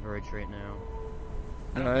trouble on the bridge right now.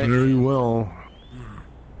 Alright. Very well.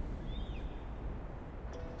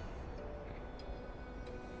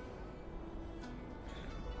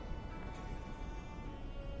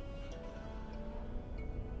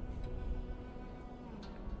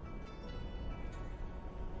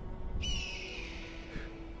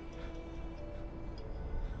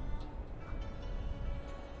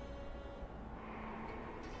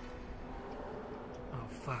 Oh,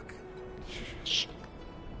 fuck.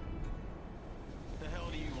 The hell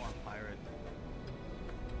do you want, pirate?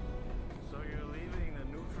 So you're leaving the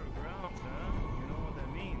neutral ground, huh? You know what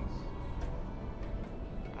that means?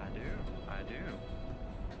 I do.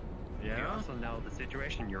 You Yeah? also know the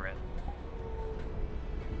situation you're in.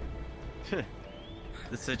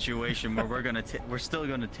 The situation where we're still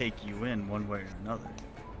gonna take you in one way or another.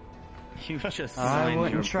 You just I signed your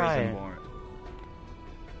wouldn't try prison it. warrant.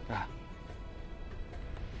 Ah.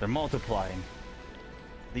 They're multiplying.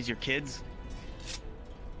 These your kids?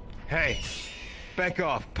 Hey, back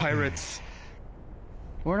off, pirates.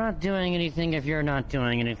 We're not doing anything if you're not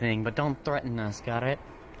doing anything, but don't threaten us, got it?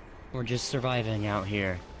 We're just surviving out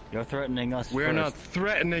here. You're threatening us We're first. not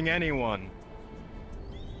threatening anyone.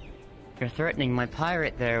 You're threatening my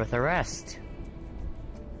pirate there with arrest.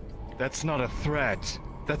 That's not a threat.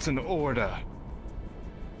 That's an order.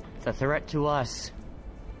 It's a threat to us.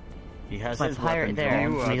 He has My his pirate weapon there, drawn.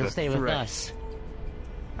 You and are he'll the stay with threat. us.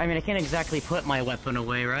 I mean, I can't exactly put my weapon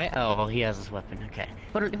away, right? Oh, well, he has his weapon. Okay.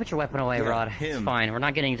 Put your weapon away, Yeah, Rod. him. It's fine. We're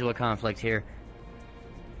not getting into a conflict here.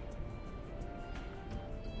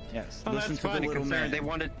 Yes. Well, Listen that's to the funny, little considering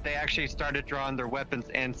man. they actually started drawing their weapons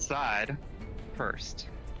inside first.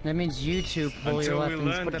 That means you two pull your Until we weapons,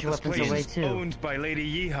 learn put that your this weapons place away is too. owned by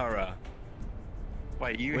Lady Yihara.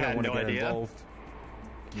 Wait, you We don't had want no to get idea? involved.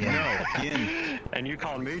 No. Again, And you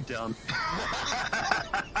called me dumb.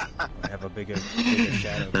 I have a bigger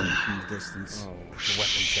shadow coming from the distance. Oh, The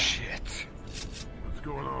weapon's down. shit. What's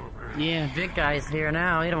going on over here? Yeah, big guy's here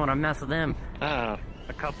now. You don't want to mess with him. A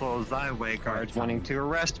couple of Zyway guards wanting to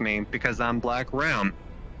arrest me because I'm Black Ram.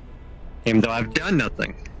 Even though I've done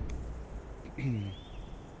nothing.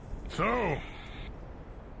 So,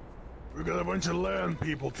 we got a bunch of land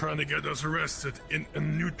people trying to get us arrested in a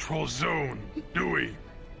neutral zone, do we?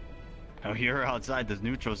 Oh, you're outside the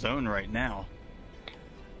neutral zone right now.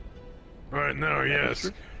 Right now, yes.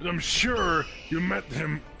 And I'm sure you met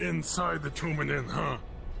him inside the Truman Inn, huh?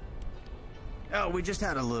 Oh, we just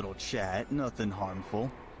had a little chat. Nothing harmful.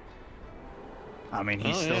 I mean,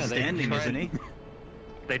 he's Oh, still yeah, they standing, tried- isn't he?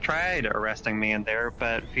 They tried arresting me in there,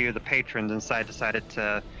 but a few of the patrons inside decided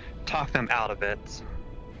to talk them out of it.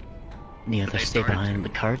 The others They stay started behind the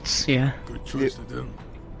carts, yeah? Good choice they didn't.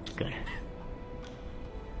 Good.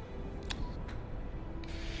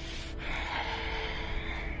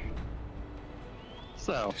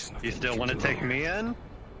 So, you still want to take me in?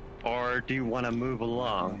 Or do you want to move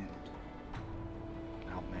along?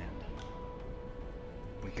 Oh, man.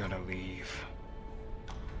 We gotta leave.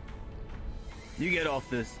 You get off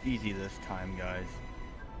this easy this time, guys.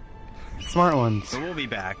 Smart ones. So we'll be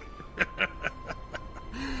back.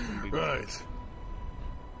 Right.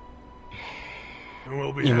 And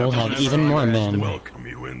we'll be And we'll happy have as even more always men. to welcome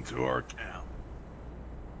you into our camp.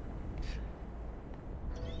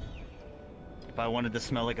 If I wanted to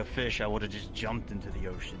smell like a fish, I would have just jumped into the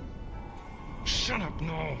ocean. Shut up,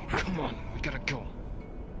 no. Come on, we gotta go.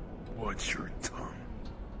 Watch your tongue.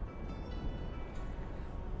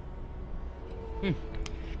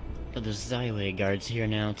 So there's Zyway guards here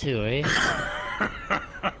now too, eh?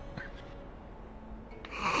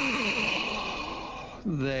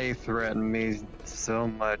 They threatened me so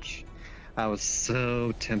much. I was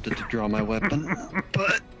so tempted to draw my weapon,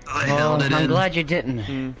 but I held it in. I'm glad you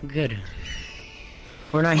didn't. Good.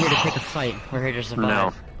 We're not here to pick a fight. We're here to survive.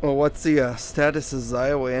 No. Well, what's the status of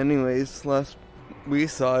Ziowa anyways? Last we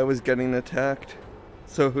saw, I was getting attacked.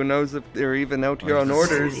 So who knows if they're even out here on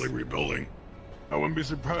orders. Totally rebuilding. I wouldn't be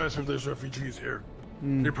surprised if there's refugees here.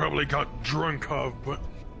 They probably got drunk of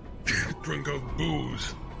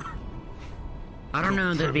booze. I don't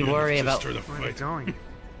know if they'd be worried about. Where are they going?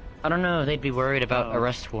 I don't know if they'd be worried about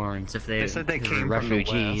arrest warrants if They said they were came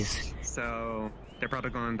refugees. from the west, so they're probably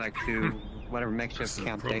going back to whatever makeshift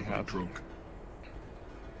camp they have.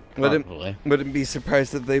 Wouldn't be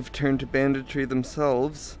surprised if they've turned to banditry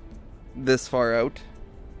themselves this far out.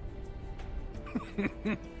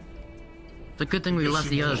 It's a good thing we left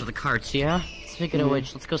the others with the carts, yeah? Speaking of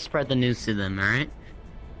which, let's go spread the news to them, alright?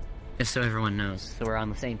 Just so everyone knows, so we're on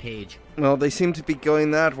the same page. Well, they seem to be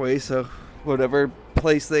going that way, so whatever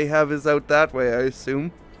place they have is out that way, I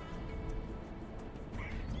assume.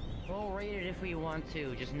 We'll raid it if we want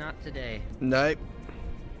to, just not today. Nope.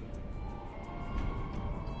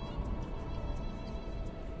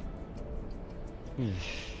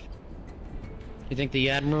 You think the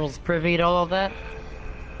Admiral's privy to all of that?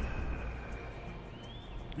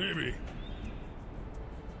 Maybe.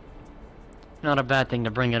 Not a bad thing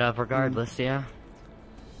to bring it up regardless, yeah?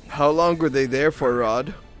 How long were they there for,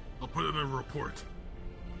 Rod? I'll put it in a report.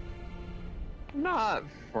 Not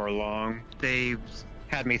for long. They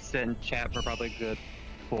had me sit and chat for probably a good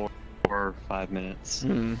 4 or 5 minutes.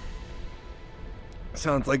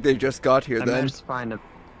 Sounds like they just got here I then. managed to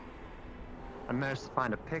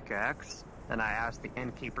find a pickaxe, and I asked the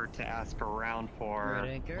innkeeper to ask around for,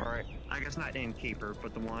 or I guess not innkeeper,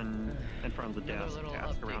 but the one in front of the desk to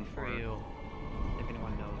ask around for you. If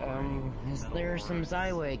anyone knows. Is there some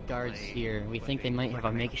Zyway guards here? We think they might have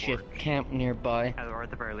a makeshift camp nearby. Or at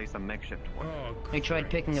the very least, a makeshift one. We tried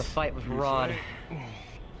picking a fight with Rod.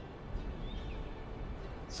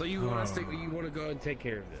 So you want to go and take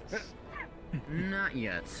care of this? Not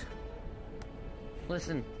yet.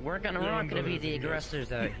 Listen, we're not gonna be the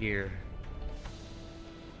aggressors out here.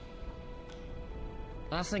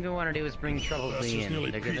 Last thing we want to do is bring trouble to the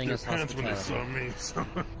inn. They're giving us hospitality.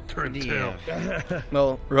 Turn tail.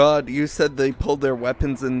 Well, Rod, you said they pulled their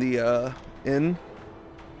weapons in the inn?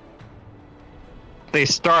 They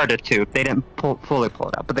started to. They didn't fully pull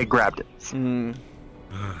it out, but they grabbed it.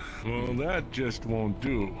 Well, that just won't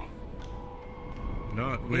do.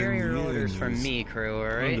 Not when Hear your the orders inn from is me, crew,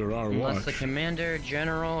 alright? under our Unless the watch. commander,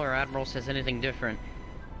 general, or admiral says anything different.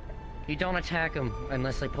 You don't attack them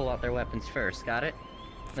unless they pull out their weapons first, got it?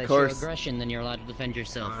 If they show course. aggression, then you're allowed to defend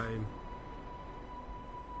yourself.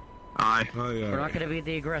 Aye. We're not gonna be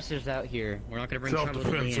the aggressors out here. We're not gonna bring trouble to the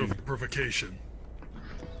Self-defense inn. or provocation.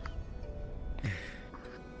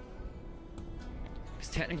 Because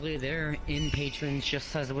technically they're inn patrons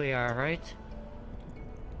just as we are, right?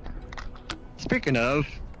 Speaking of,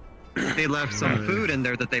 they left some food in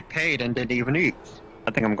there that they paid and didn't even eat.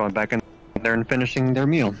 I think I'm going back in there and finishing their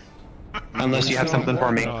meal. Unless you have something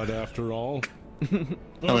for me. Not after all.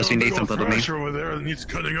 Unless you need something to me. Thrasher over there that needs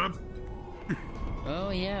cutting up.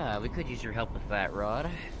 Oh yeah, we could use your help with that, Rod.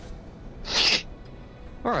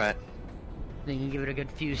 Alright. Think you can give it a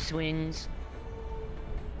good few swings?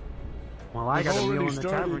 Well, I We've got a meal already in the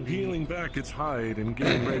started tavern. peeling back its hide and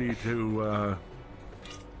getting ready to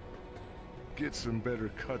get some better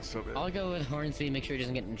cuts of it. I'll go with Hornsby, make sure he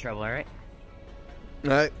doesn't get in trouble, alright?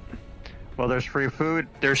 Alright. Well, there's free food.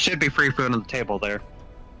 There should be free food on the table there.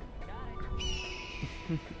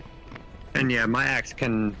 And yeah, my axe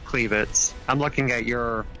can cleave it. I'm looking at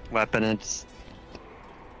your weapon. It's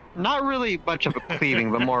not really much of a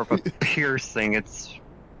cleaving, but more of a piercing. It's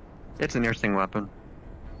an piercing weapon.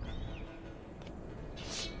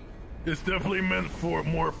 It's definitely meant for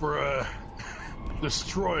more for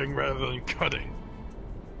destroying rather than cutting.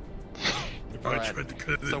 If I tried to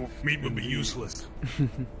cut it, So- meat would be useless.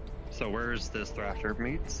 So where's this thrasher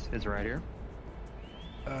meat? Is it right here?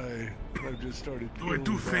 I've just started. Though I do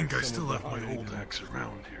peeling think back I some still of have the my hide. old axe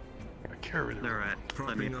around here. I carried it. Alright,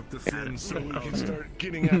 let me Propping up the add fin it. so we can start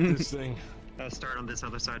getting at this thing. I'll start on this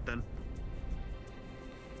other side then.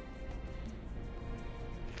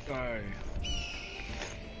 Aye.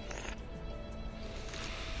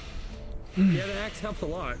 Yeah, the axe helps a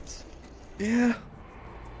lot. Yeah.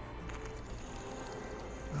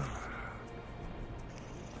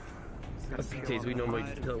 That's the case we normally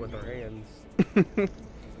just kill it with our hands.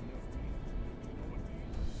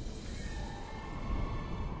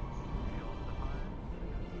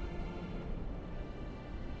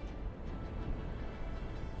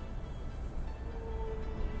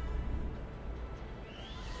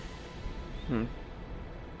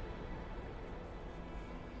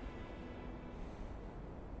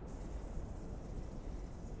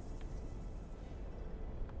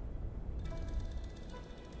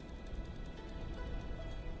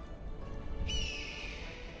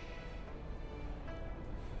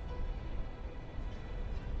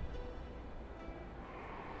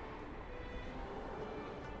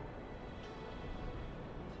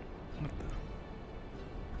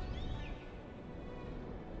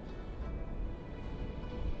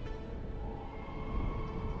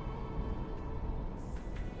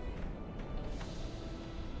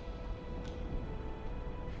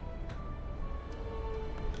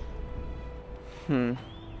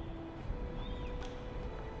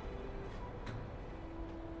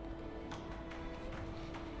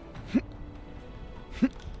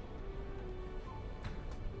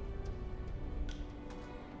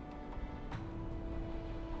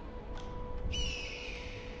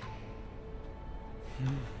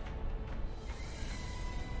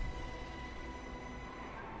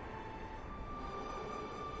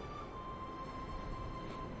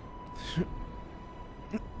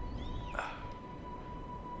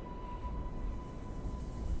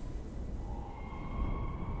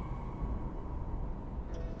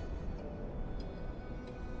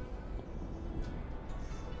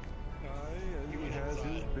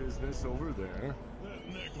 Business over there. That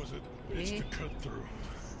neck was a bitch to cut through.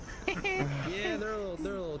 Yeah, they're a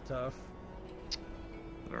little tough.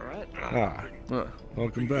 Alright.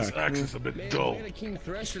 Welcome back. This axe is a bit Man, dull. if we had a king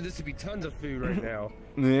thresher, this would be tons of food right now.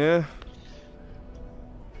 Yeah.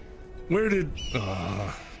 Where did...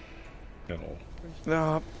 hell.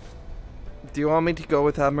 Do you want me to go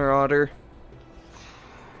with that Marauder?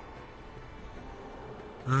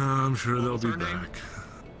 I'm sure they'll be back.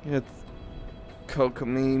 It's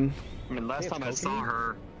Cocamine. I mean, last time I saw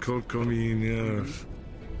her... Cocamine, yes.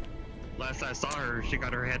 Last I saw her, she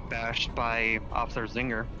got her head bashed by Officer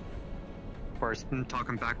Zinger. Of course,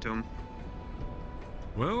 talking back to him.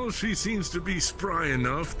 Well, she seems to be spry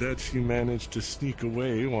enough that she managed to sneak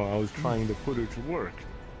away while I was trying to put her to work.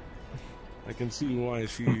 I can see why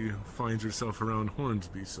she finds herself around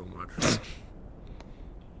Hornsby so much.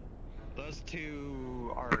 Those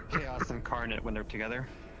two are Chaos Incarnate when they're together.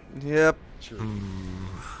 Yep.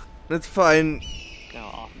 That's fine. Now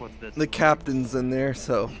off with this. The captain's in there,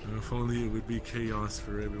 so. If only it would be chaos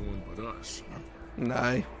for everyone but us.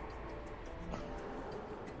 Nah.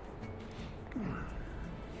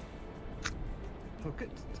 Oh, good.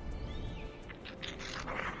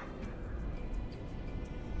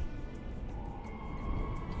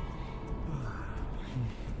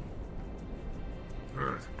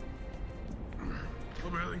 Alright.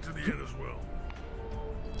 I'm heading to the inn as well.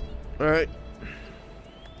 Alright.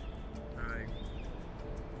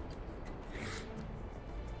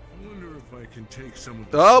 I wonder if I can take some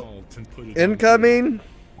of the Oh! salt and put it Incoming!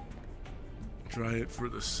 Try it for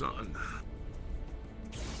the sun.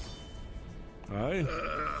 Aye?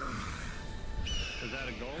 Is that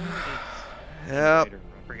a goal? Yep.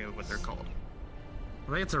 I forget what they're called.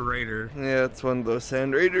 I think it's a raider. Yeah, it's one of those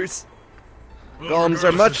sand raiders. Well, Golems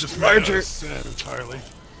are regardless, much it's just made out of larger. sand entirely.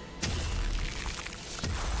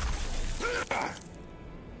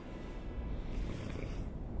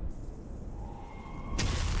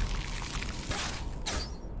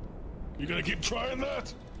 You gonna keep trying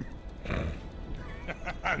that?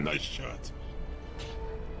 Nice shot.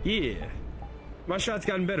 Yeah. My shot's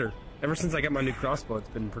gotten better. Ever since I got my new crossbow, it's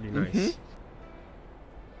been pretty nice.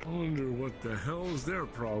 I wonder what the hell's their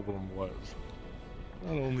problem was.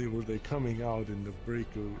 Not only were they coming out in the break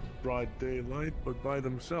of broad daylight, but by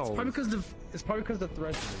themselves. It's probably because the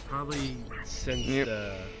thresher. They probably sensed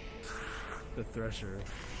the thresher.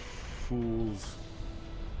 Fools.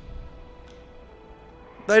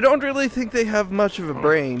 I don't really think they have much of a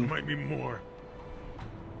brain. Might be more.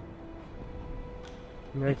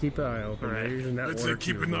 I'm gonna keep an eye open. All right. They're using that Let's one or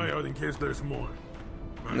keep two an of eye them. out in case there's more.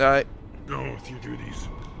 Alright. Go with your duties.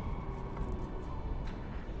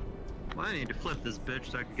 Well, I need to flip this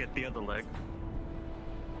bitch so I can get the other leg.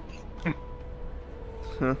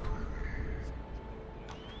 Huh.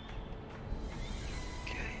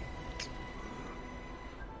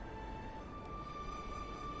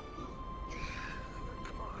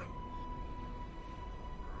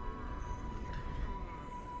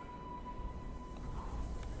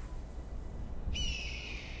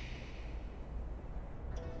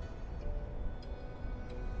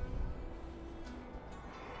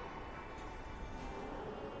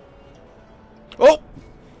 Oh!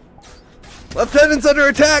 Lieutenant's under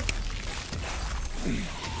attack!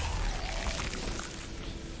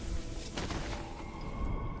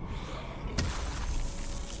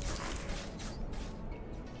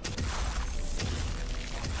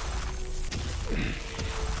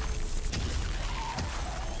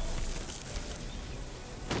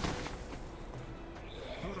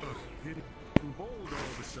 Getting bold all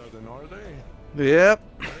of a sudden, are they? Yep.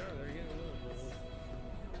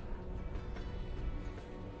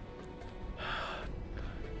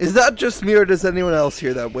 Is that just me, or does anyone else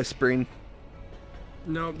hear that whispering?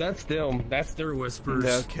 No, that's them. That's their whispers.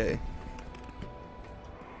 Okay.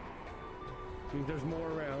 If there's more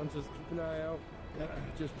around, just keep an eye out.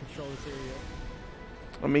 Just patrol this area.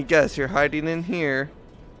 Let me guess, you're hiding in here.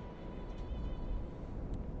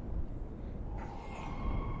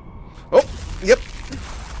 Oh, yep.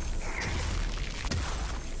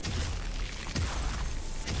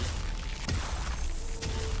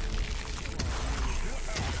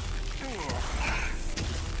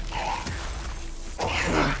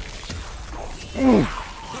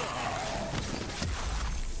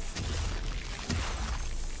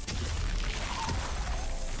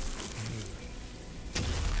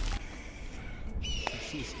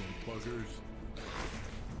 Persistent buggers.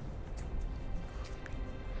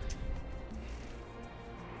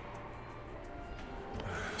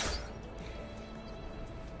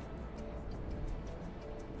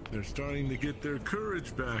 They're starting to get their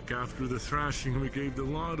courage back after the thrashing we gave the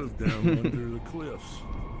lot of them under the cliffs.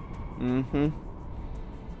 Mm-hmm.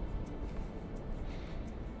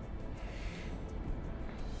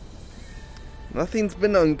 Nothing's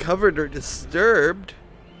been uncovered or disturbed.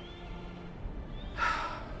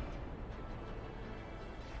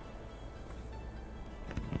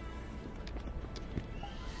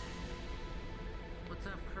 What's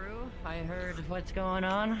up, crew? I heard what's going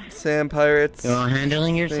on. Sand pirates. You all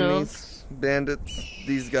handling yourselves? thingies, bandits.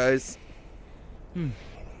 These guys.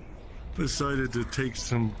 Decided to take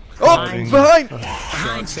some. Oh, prodding. behind!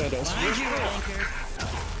 Shots at us.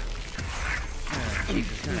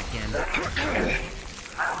 Jesus, not again.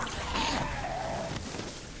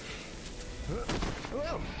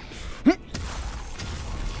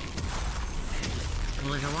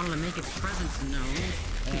 Well, if I wanted to make its presence known,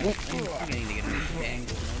 I'm beginning to get an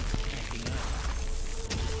angle and it's acting up.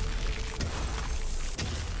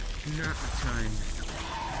 Not the time.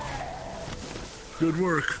 Good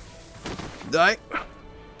work. Die.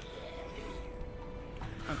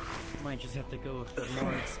 Might just have to go with the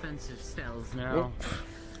more expensive spells now.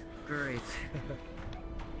 Great.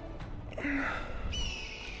 Joy.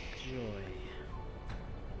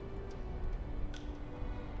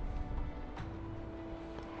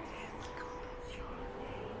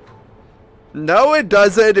 No, it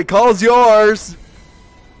doesn't. It calls yours.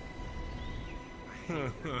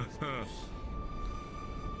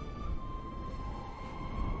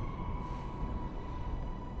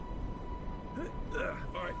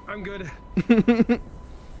 Alright, I'm good.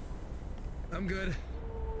 I'm good.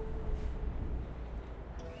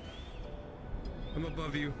 I'm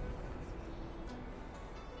above you.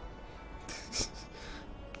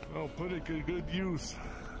 Well, put it to good use.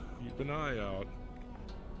 Keep an eye out.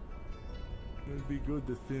 It'd be good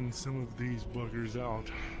to thin some of these buggers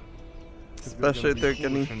out. Especially if they're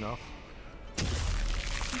getting. Enough.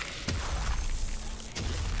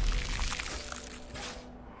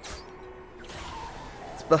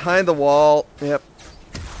 It's behind the wall. Yep.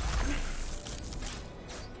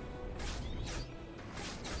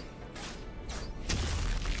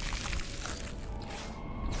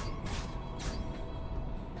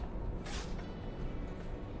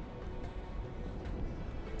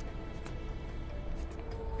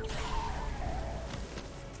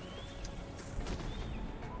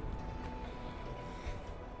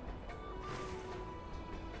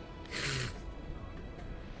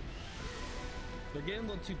 They're getting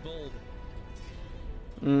a little too bold.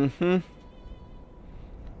 Mm-hmm.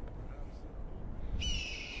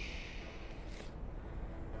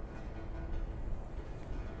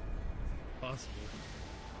 Possible.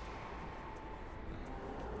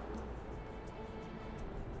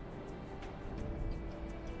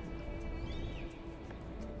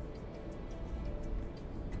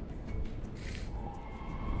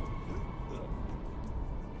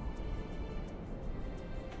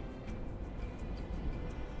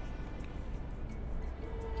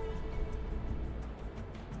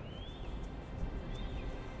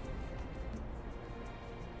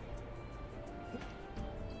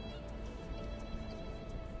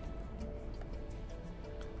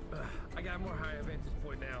 more high vantage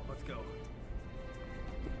point now. Let's go.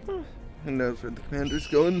 Who knows where the commander's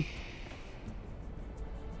going?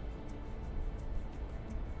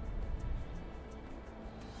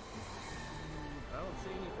 I don't see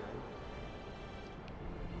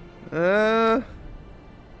anything.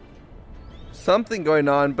 Something going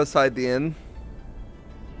on beside the inn.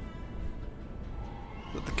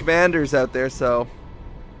 But the commander's out there, so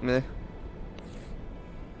meh.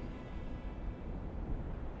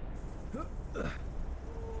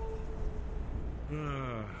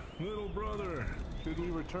 Little brother, should we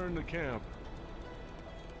return to camp?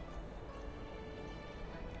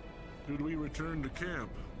 Should we return to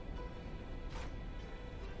camp?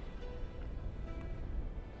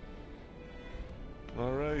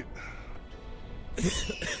 All right.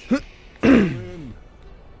 In.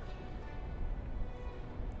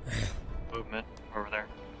 Movement over there.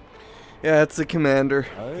 Yeah, it's the commander.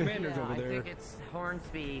 Commander's over I there. think it's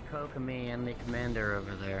Hornsby, Kokomi, and the commander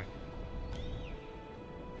over there.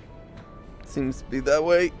 Seems to be that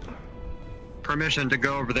way. Permission to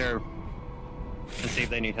go over there and see if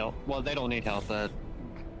they need help. Well, they don't need help, but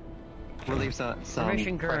relieve some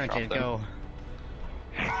Permission pressure granted, off them. go.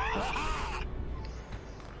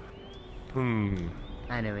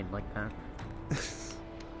 I knew he'd like that.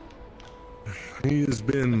 He has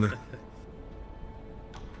been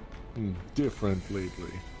different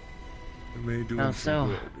lately. It may do him some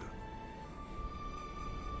good.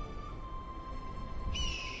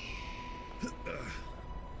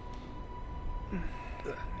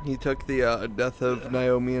 He took the death of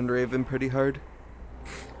Naomi and Raven pretty hard.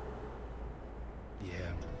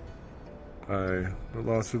 Yeah. The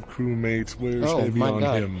loss of crewmates wears Oh, heavy my on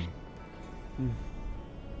God. him.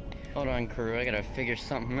 Hold on, crew. I gotta figure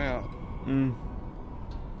something out.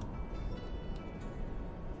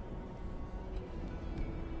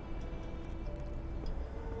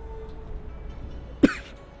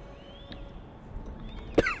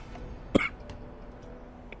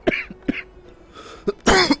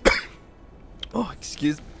 Oh,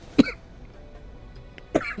 excuse me.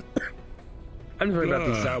 I'm just worried about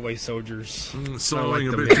these outway soldiers. Sawing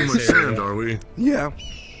like a the bit too base much area. sand, are we? Yeah.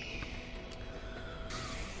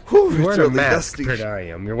 Whew, You're it's wearing a really mask dusty. compared to I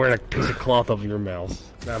am. You're wearing a piece of cloth over your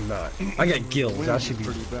mouth. I'm not. I got gills. I should be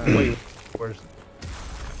Pretty bad. way worse.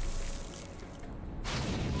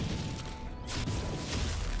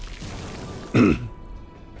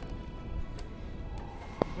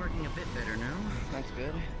 Working a bit better now. That's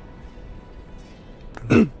good.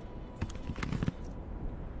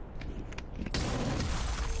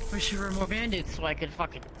 Wish there were more bandits so I could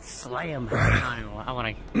fucking slay them. I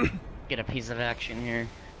want to get a piece of action here.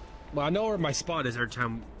 Well, I know where my spot is every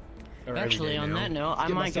time. or every Actually, day on now. that note, Let's I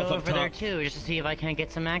get might go myself up over there top. too, just to see if I can't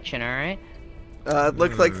get some action, alright? It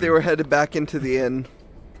looked like they were headed back into the inn.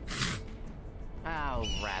 Oh,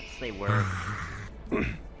 rats, they were.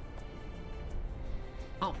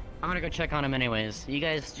 Oh, I'm gonna go check on them anyways. You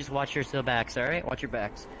guys just watch your backs, alright? Watch your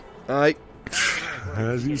backs. Alright.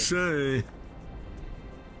 As you say.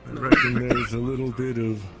 I reckon there's a little bit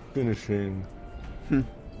of finishing. Ugh.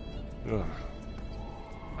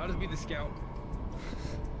 I'll just be the scout.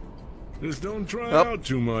 Just don't try Oh. out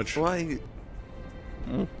too much. Why?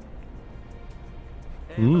 And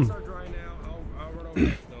if I start drying out, I'll run over to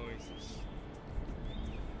the oasis.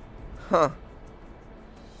 Huh.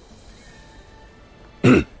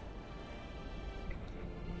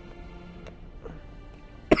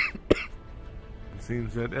 It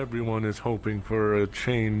seems that everyone is hoping for a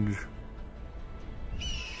change.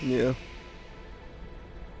 Yeah.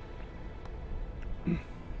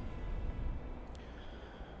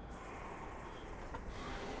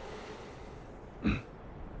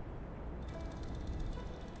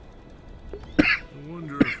 I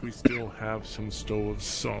wonder if we still have some stove of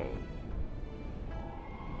salt.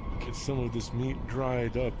 Get some of this meat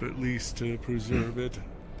dried up at least to preserve it.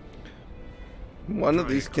 One of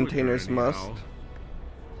Try these it quicker containers must. anyhow.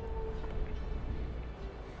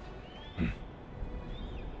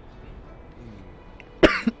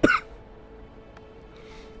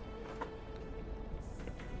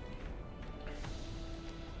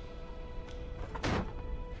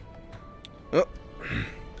 Oh.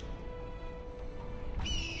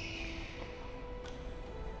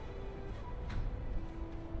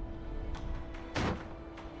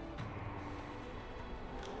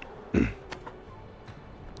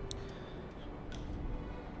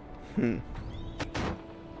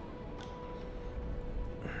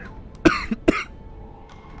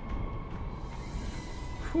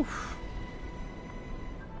 Whew.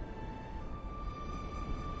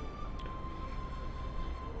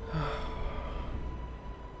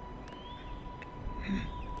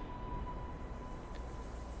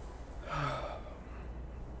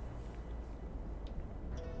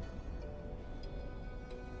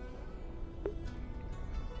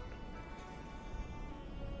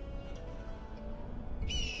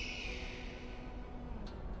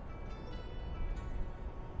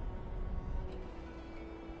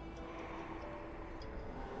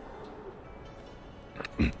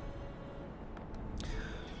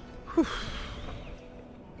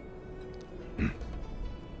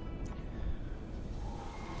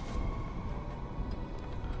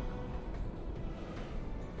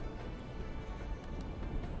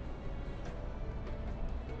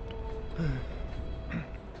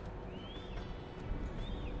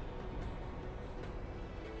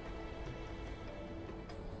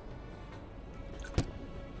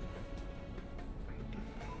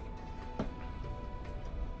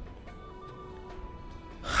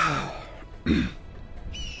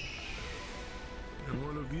 And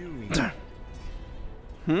what have you?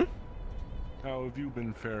 How have you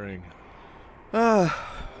been faring? I've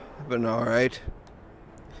been alright.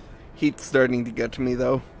 Heat's starting to get to me,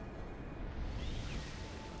 though.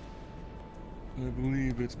 I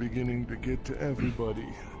believe it's beginning to get to everybody.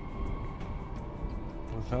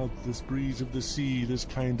 Without this breeze of the sea, this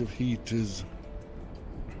kind of heat is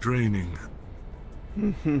draining.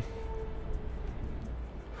 Mm-hmm.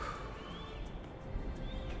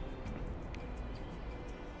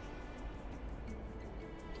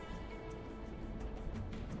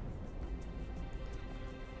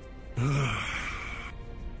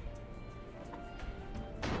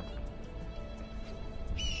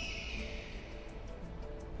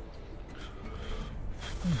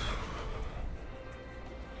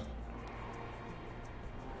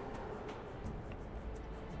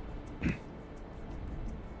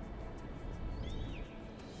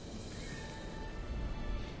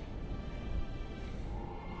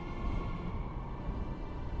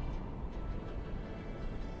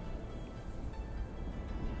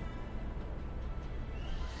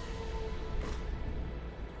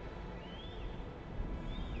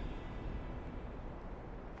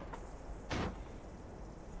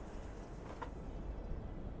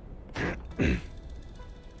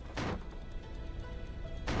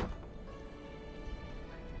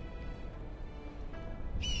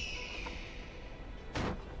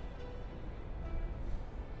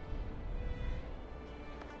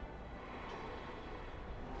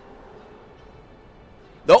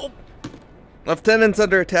 Nope. Lieutenant's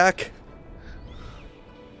under attack.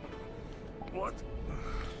 What?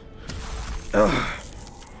 Ugh.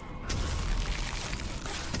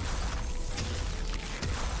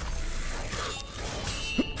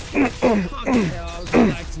 Fucking hell, I was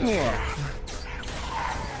relaxing up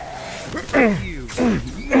there. You.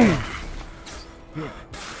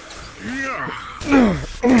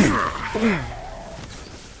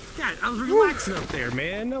 God, I was relaxing up there,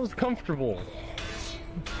 man. That was comfortable.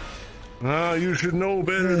 You should know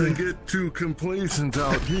better than get too complacent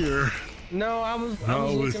out here. No, I was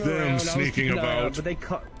with them around. sneaking about. But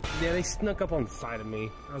they snuck up on the side of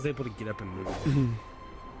me. I was able to get up and move.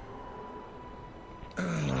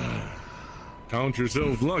 Count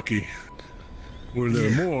yourself lucky. Were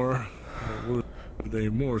there more, or were they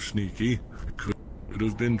more sneaky, could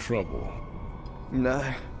have been trouble.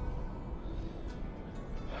 Nah.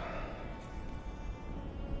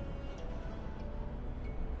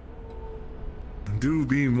 Do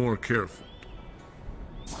be more careful.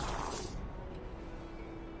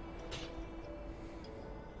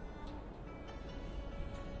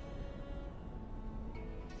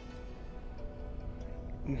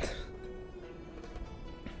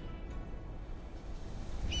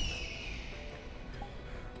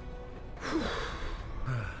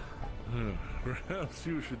 Perhaps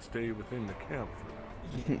you should stay within the camp for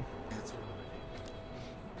now.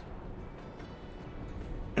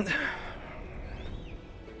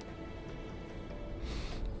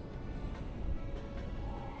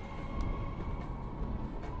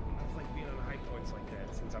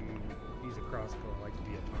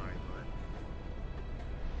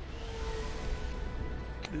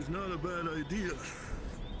 Is not a bad idea.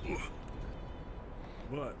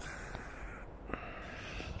 But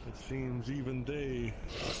it seems even they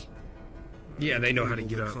they know how to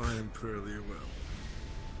get up. Climb fairly well.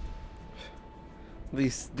 At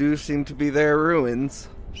least do seem to be their ruins.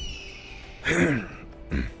 Oh,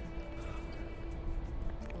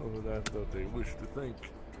 that's what they wish to think.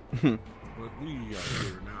 But we are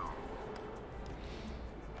here now.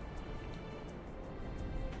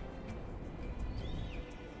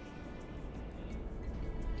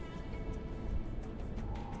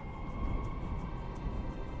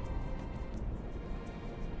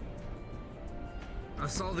 I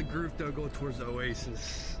saw the group though go towards the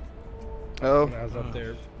oasis. Oh. When I was up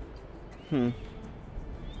there. I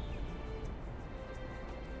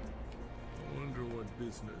wonder what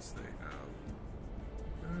business they have.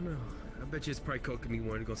 I don't know. I bet you it's probably Kokomi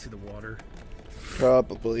wanting to go see the water.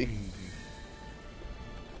 Probably.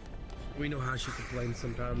 We know how she complains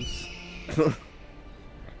sometimes.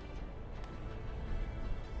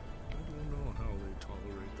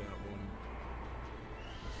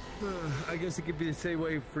 guess it could be the same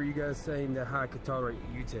way for you guys saying that I could tolerate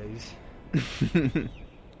Utes.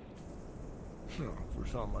 No, for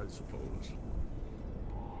some, I suppose.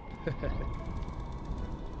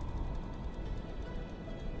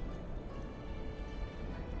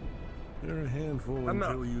 They're a handful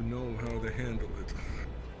until you know how to handle it.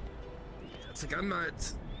 It's like I'm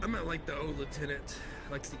not like the old lieutenant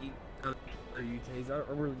likes to eat other Utes. I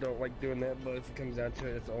really don't like doing that, but if it comes down to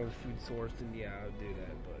it, it's the only food source, then yeah, I would do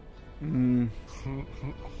that. But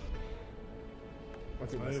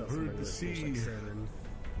I've heard the sea.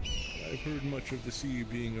 I've heard much of the sea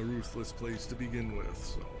being a ruthless place to begin with.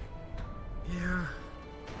 So yeah,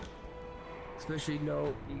 especially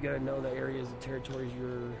you gotta know the areas and territories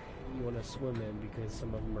you want to swim in, because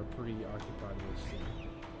some of them are pretty occupied with some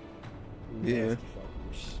nasty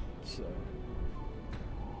fuckers. So.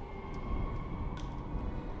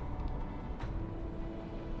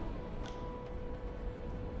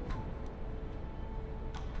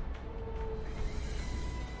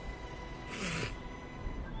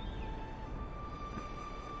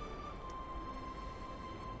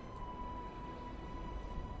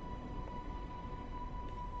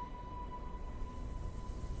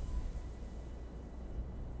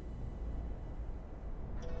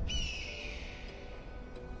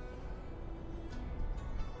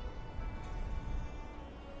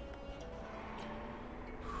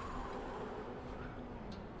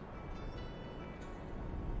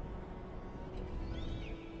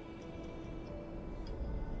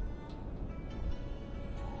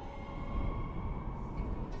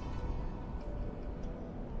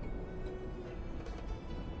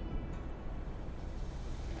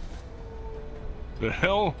 the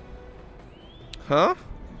hell? Huh?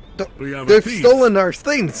 We have They've a thief. stolen our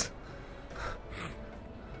things.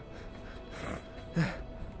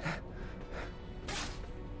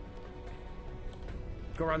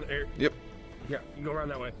 Go around the area. Yep. Yeah, you go around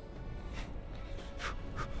that way.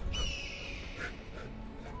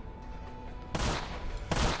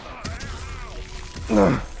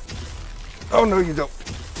 Oh no, you don't.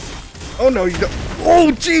 Oh no, you don't.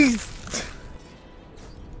 Oh jeez.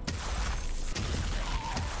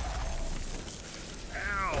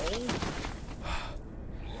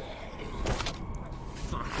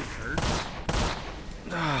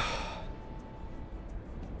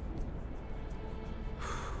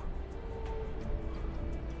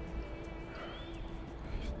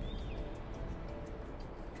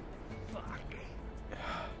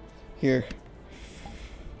 Here.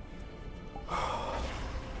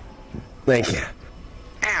 Thank you.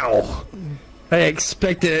 Ow! I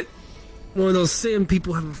expected one of those sand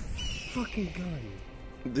people have a fucking gun.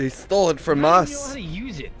 They stole it from How us. do you know how to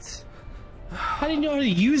use it? How do you know how to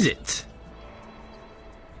use it?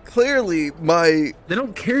 Clearly, my... They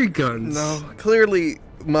don't carry guns. No, clearly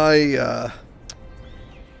my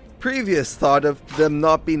previous thought of them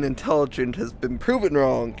not being intelligent has been proven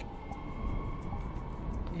wrong.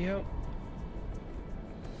 Yep.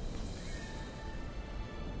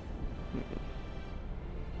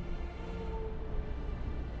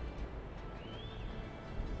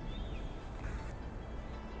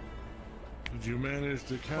 Did you manage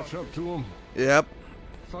to catch up to them? Yep.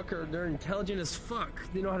 Fucker, they're intelligent as fuck.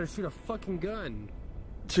 They know how to shoot a fucking gun.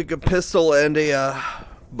 Took a pistol and a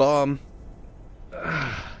bomb.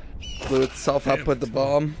 Blew itself up with the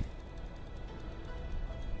bomb.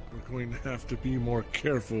 We're going to have to be more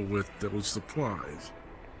careful with those supplies.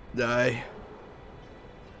 Die.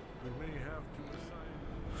 We may have to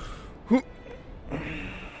assign...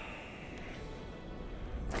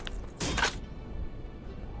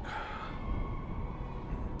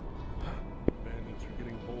 Bandits are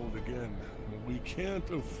getting bold again. We can't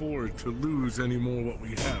afford to lose any more what we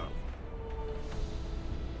have.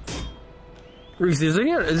 Reese, is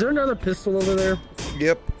there another pistol over there?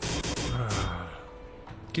 Yep.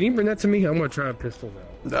 Can you bring that to me? I'm gonna try a pistol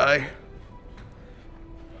now. Die.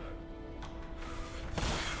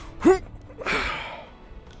 Oh,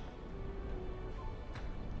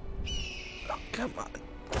 come on.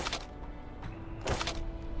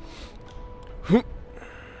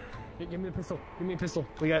 Hey, give me a pistol. Give me a pistol.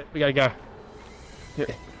 We got a guy. Here.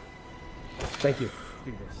 Thank you. Let's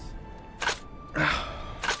do this.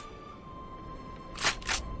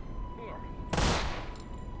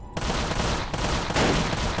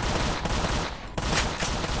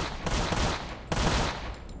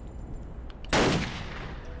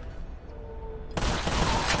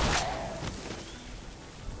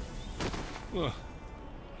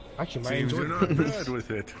 Actually, my Seems you're not bad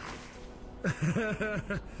with it.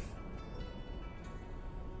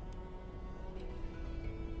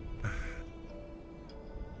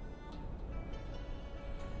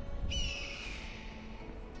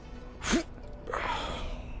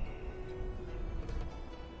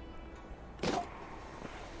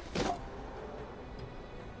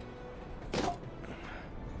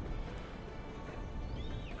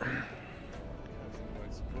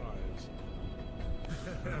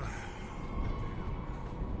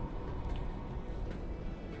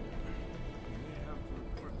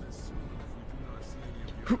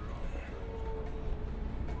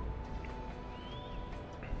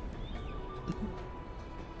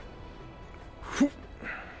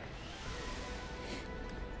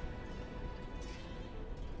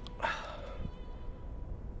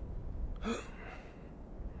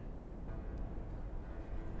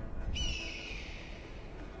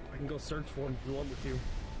 go search for him if you want me to.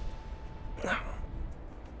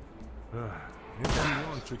 If you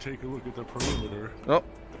want to take a look at the perimeter. Oh.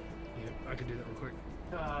 Yeah, I can do that real quick.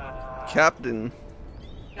 Captain.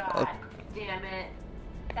 God damn it.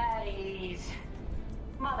 Daddies.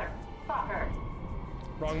 Motherfucker.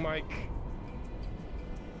 Wrong mic.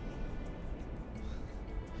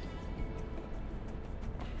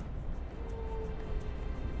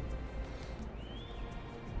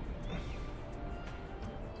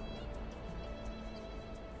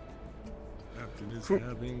 Captain is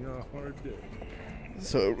having a hard day.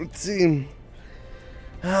 So it would seem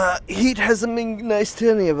heat hasn't been nice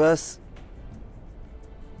to any of us.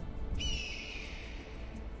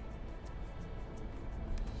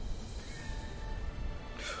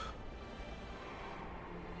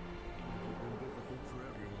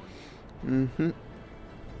 Mm-hmm.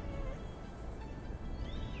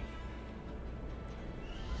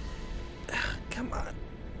 Come on.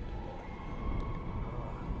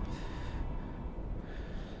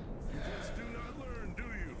 You just do not learn, do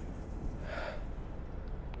you?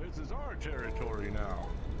 This is our territory now.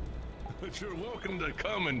 But you're welcome to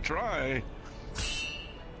come and try.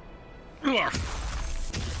 Ah.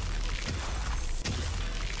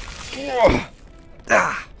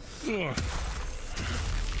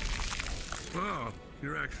 Wow,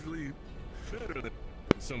 you're actually better than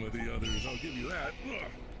some of the others, I'll give you that.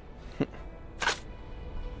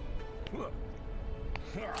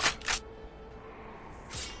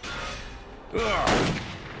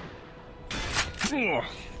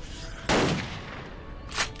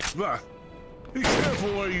 Be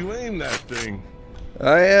careful where you aim that thing.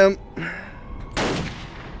 I am.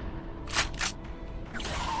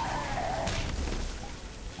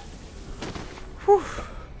 Whew.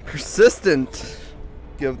 Persistent.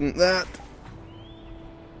 Give them that.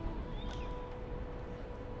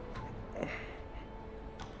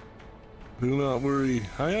 Do not worry.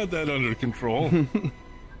 I had that under control.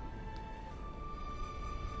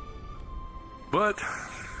 But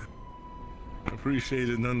appreciate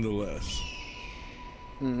it nonetheless.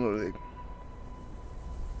 We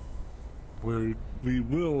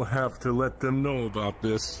will have to let them know about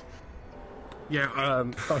this. Yeah,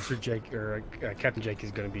 Officer Jake, or Captain Jake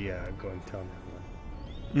is going to be going to tell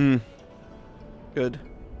them. Good.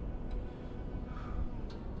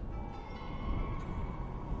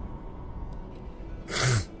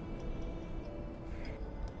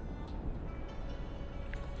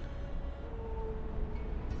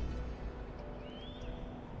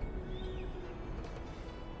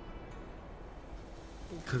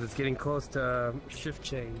 Because it's getting close to shift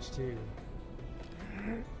change, too.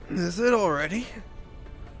 Is it already?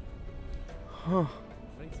 Huh. I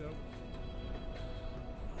think so.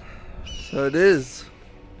 So it is.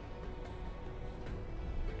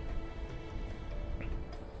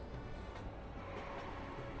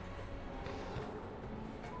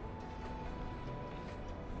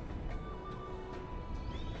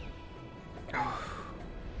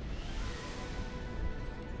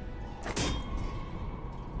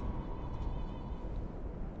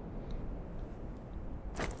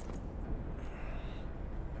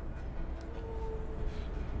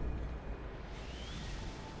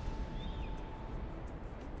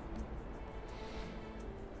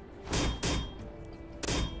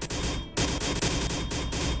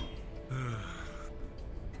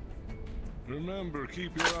 Remember,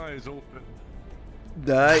 keep your eyes open.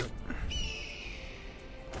 Die.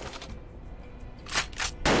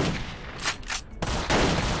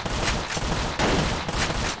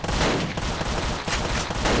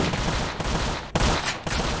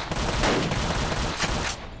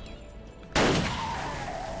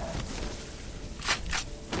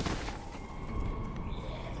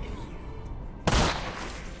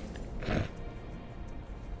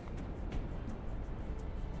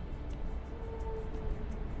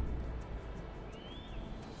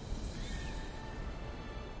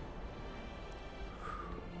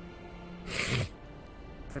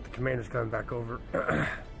 I think the commander's coming back over.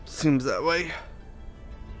 Seems that way.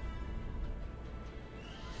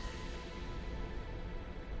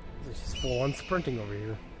 It's just full on sprinting over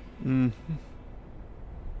here. And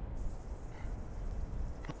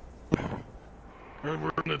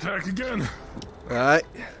we're under attack again. Alright.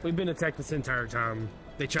 We've been attacked this entire time.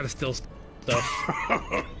 They try to steal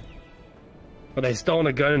stuff. But they stolen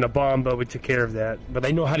a gun and a bomb, but we took care of that. But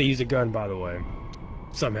they know how to use a gun, by the way.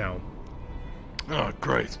 Somehow. Oh,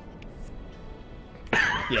 great.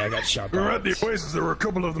 Yeah, I got shot We by were at the it. Oasis, there were a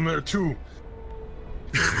couple of them there too.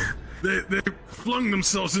 they flung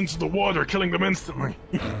themselves into the water, killing them instantly.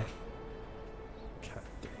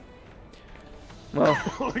 Well,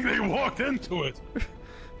 like they walked into it.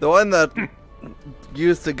 The one that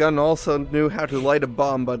used the gun also knew how to light a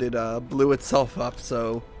bomb, but it blew itself up,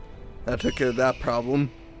 so that took care of that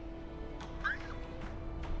problem.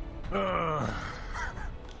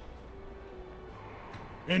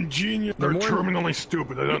 Ingenious. They're terminally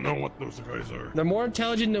stupid. I don't know what those guys are. They're more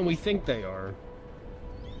intelligent than we think they are.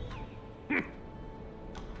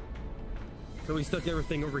 So we stuck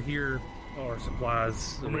everything over here, all our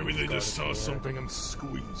supplies. Or maybe they just saw something and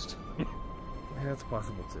squeezed. Yeah, that's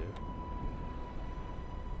possible too.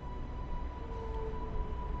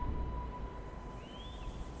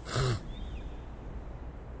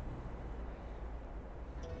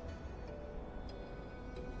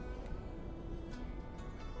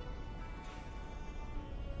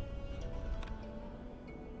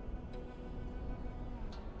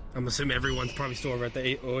 I'm assuming everyone's probably still over at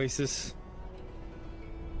the Oasis.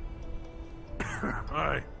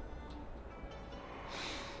 Hi.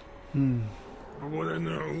 Hmm. I want to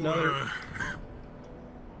know.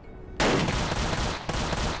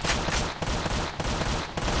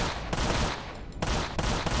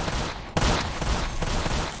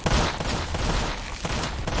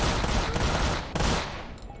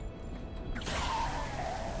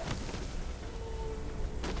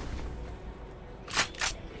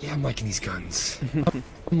 Yeah, I'm liking these guns.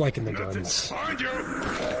 I'm liking the guns. Find you.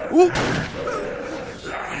 Ooh.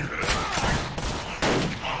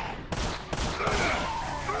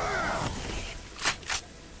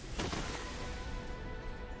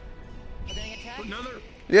 Another.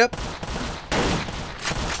 Yep.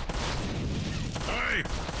 Hey.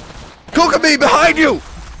 Kokomi, behind you!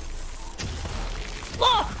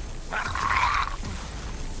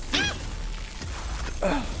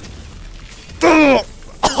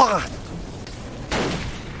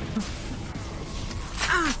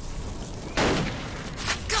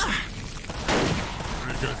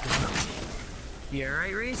 You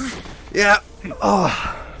alright, Reese? Yeah.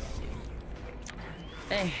 Oh.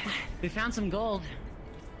 Hey, we found some gold.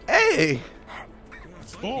 Hey.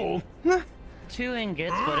 Gold? 2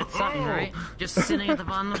 ingots, but it's something, right? Just sitting at the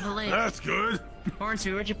bottom of the lake. That's good.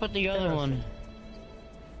 Hornsby, where'd you put the other one?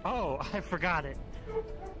 Oh, I forgot it.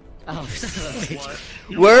 Oh,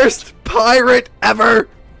 Worst pirate ever!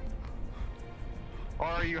 Or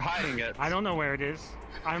are you hiding it? I don't know where it is.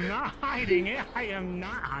 I'm not hiding it. I am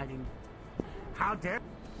not hiding. How dare?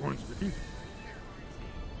 Hornsby.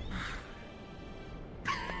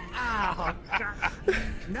 Oh, God.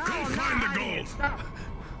 No, Go I'm not find the hiding gold. it. Stop.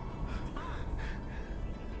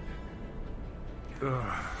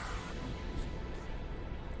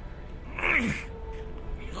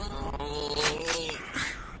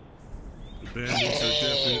 The bandits are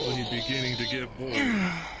definitely beginning to get bored.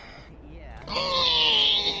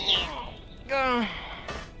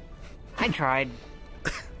 I tried.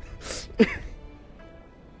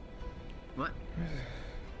 What?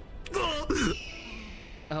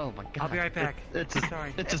 Oh my God! I'll be right back.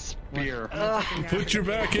 Sorry. It's a spear. Put your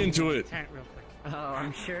back into it. Tent real quick. Oh,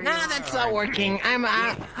 I'm sure. No, that's not working.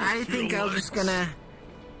 I think I'm just gonna.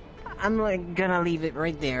 I'm like gonna leave it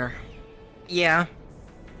right there. Yeah.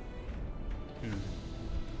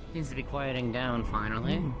 Seems to be quieting down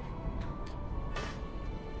finally.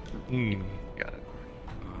 Got it.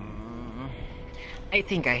 I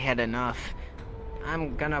think I had enough.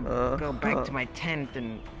 I'm gonna go back to my tent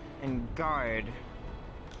and guard.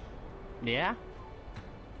 Yeah.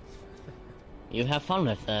 You have fun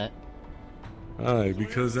with that. Aye,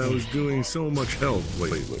 because I was doing so much help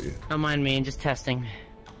lately. Don't mind me, just testing.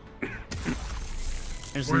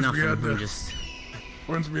 There's Where's nothing. we at the- Just.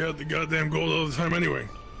 Hornsby had the goddamn gold all the time anyway.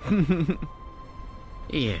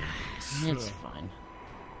 Yeah, it's fine.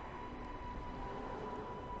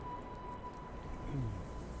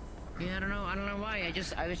 Yeah, I don't know why.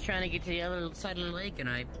 I was trying to get to the other side of the lake, and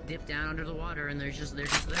I dipped down under the water, and they're just there.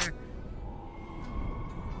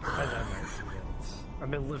 I love my fields. I've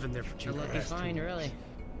been living there for 2 A lucky years. find, really.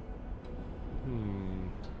 I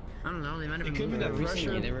don't know. They might have It been could be moving that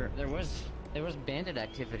recently. pressure. There was bandit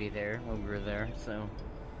activity there when we were there, so.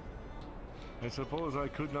 I suppose I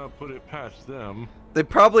could not put it past them. They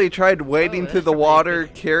probably tried wading Oh, through that's the pretty water,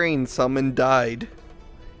 good. carrying some, and died.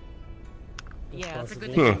 Yeah, that's a good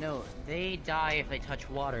possible. thing to note. They die if they touch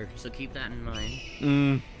water, so keep that in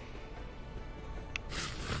mind.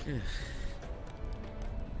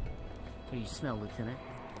 What do you smell, Lieutenant?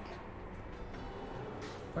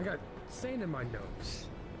 I got sand in my nose.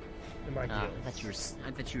 In my I gills.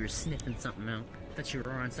 thought you were sniffing something out. I thought you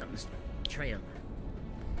were on something's trail.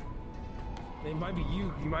 It might be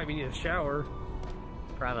you. You might be need a shower.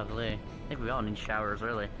 Probably. I think we all need showers,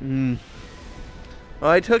 really.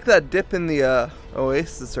 Well, I took that dip in the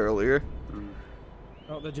Oasis earlier.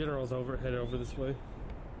 Oh, the general's headed over this way.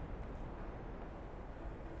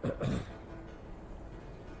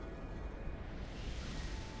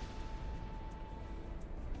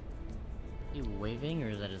 You waving, or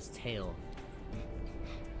is that his tail?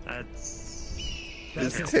 That's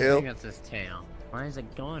His I tail. think that's his tail. Why is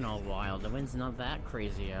it going all wild? The wind's not that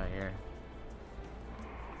crazy out here.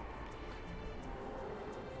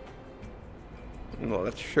 Well,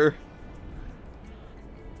 that's sure.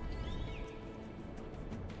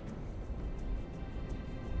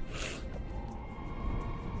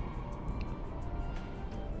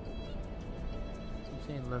 What's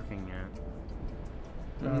he looking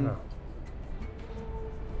at? I don't know.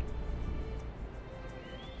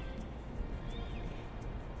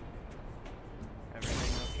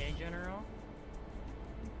 Everything okay, General?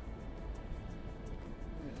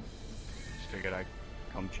 Just figured I'd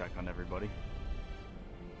come check on everybody.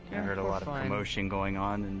 I Yeah, heard a we're lot of fine. commotion going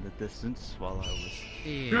on in the distance while I was.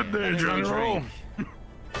 Yeah. Good day, General.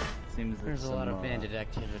 Seems that There's a lot some, of bandit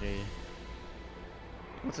activity.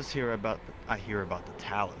 What's this here about? I hear about the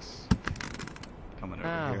Talus coming over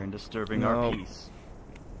Oh. here and disturbing No. our peace.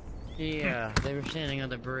 Yeah, they were standing on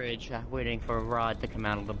the bridge waiting for Rod to come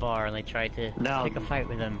out of the bar, and they tried to No. pick a fight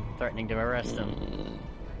with him, threatening to arrest him.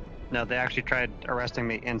 No, they actually tried arresting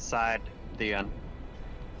me inside the inn.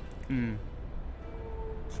 Hmm.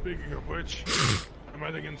 Speaking of which, I'm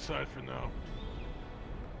heading inside for now.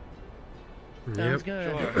 Sounds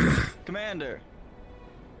good. Sure. Commander,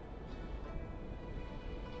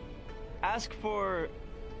 ask for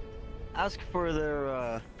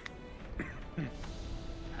their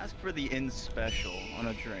ask for the inn special on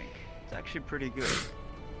a drink. It's actually pretty good.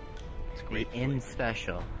 It's The great. inn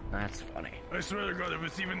special. That's funny. I swear to God, if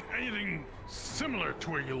it's even anything similar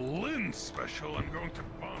to a Lynn special, I'm going to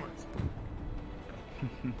vomit.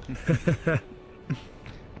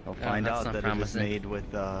 I'll find that's out not that promising. it is made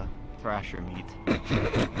with thrasher meat.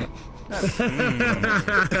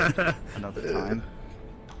 Another time.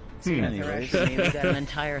 Anyways, Thrasher, we got an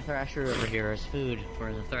entire thrasher over here as food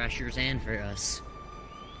for the thrashers and for us.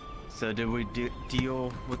 so did we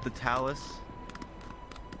deal with the Talus?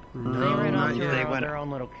 They ran off to They went- their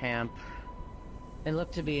own little camp. They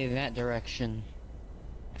looked to be in that direction.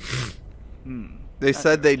 They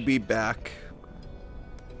said they'd be back.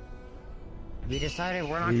 We decided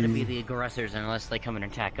we're not going to be the aggressors unless they come and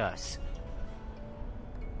attack us.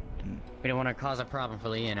 We don't want to cause a problem for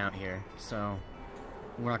the inn out here, so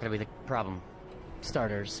we're not going to be the problem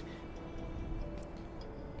starters.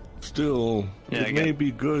 Still, Yeah, I it get may it.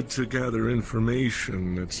 be good to gather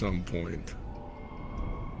information at some point.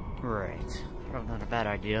 Right. Probably not a bad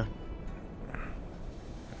idea.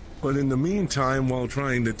 But in the meantime, while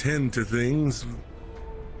trying to tend to things,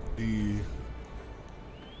 the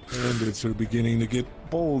bandits are beginning to get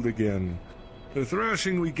bold again. The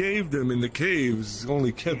thrashing we gave them in the caves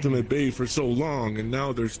only kept them at bay for so long, and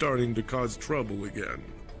now they're starting to cause trouble again.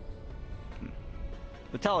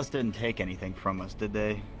 The Talus didn't take anything from us, did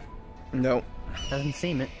they? No. Doesn't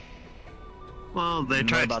seem it. Well, they Know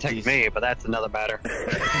tried to about take these- me, but that's another matter.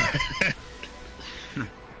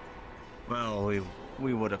 Well,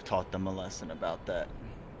 we would have taught them a lesson about that.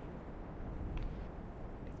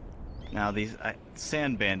 Now these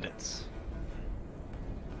sand bandits.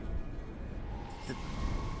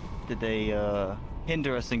 Did they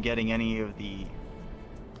hinder us in getting any of the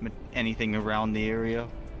anything around the area?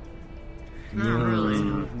 Not really.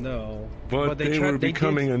 No. But they were did-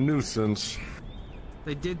 becoming a nuisance.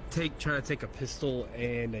 They did try to take a pistol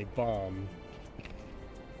and a bomb.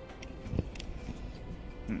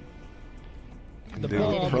 The They were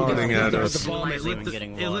bomb, prodding at us. The bomb, It wasn't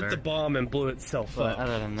getting it lit water. the bomb and blew itself But up.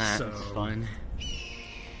 other than that, so. it's fun.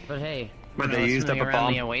 But hey, But when I they was used up swimming a around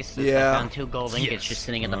bomb? the oasis, Yeah. I found 2 gold ingots just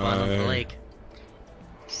sitting at the bottom of the lake.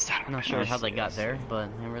 I'm not sure how they got there, but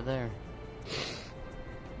they were there.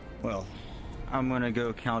 Well, I'm gonna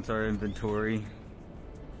go count our inventory,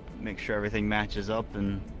 make sure everything matches up,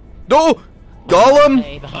 and No! Gollum!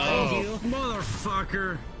 Hey, behind you.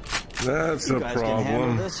 Motherfucker! That's you a guys can handle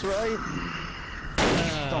problem. this, right?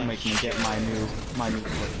 Don't make me get my new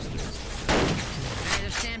clothes. Hey,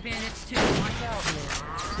 there's sand bandits too. Watch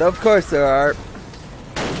out. Of course there are.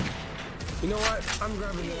 You know what? I'm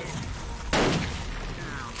grabbing this.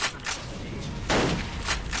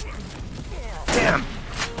 Damn!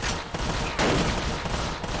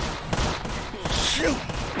 Shoot!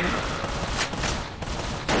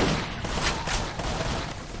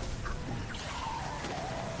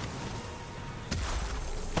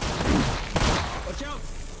 Watch out!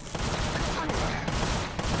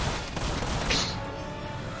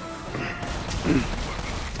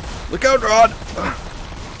 Look out, Rod!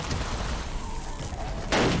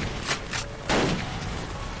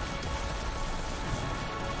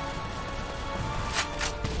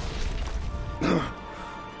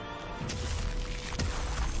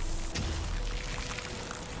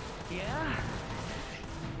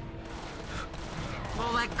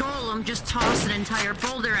 him just toss an entire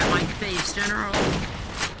boulder at my face, General.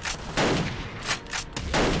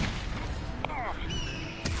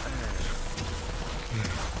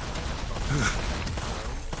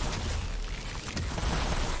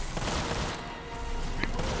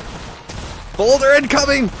 Boulder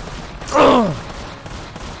incoming! Ugh.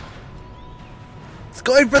 It's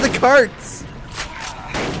going for the carts!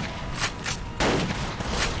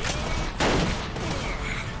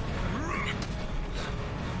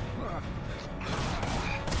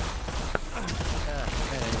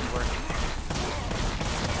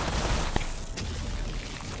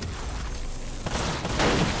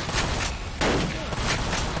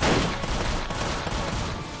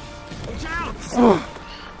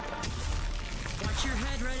 Watch your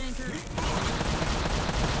head, Red Anchor.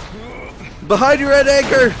 Behind you, Red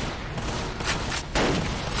Anchor!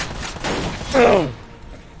 Oh.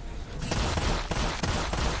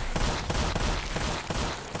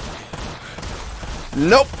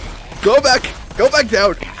 Nope! Go back! Go back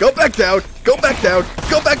down! Go back down! Go back down!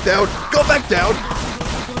 Go back down! Go back down!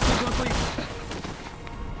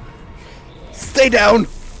 Stay down!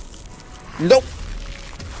 Nope!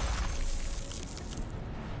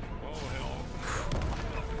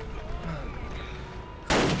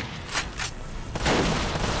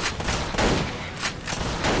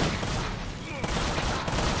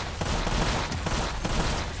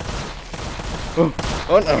 Oh,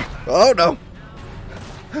 oh no! Oh no!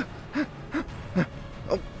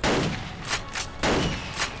 Oh.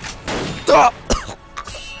 Stop!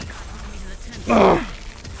 Oh.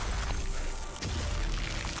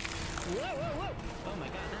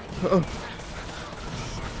 Oh.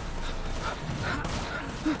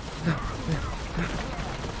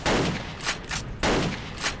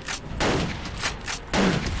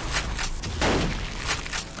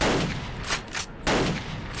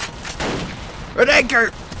 Red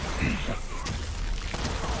Anchor!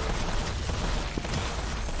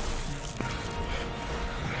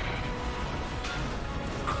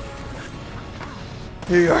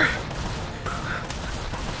 Here you are.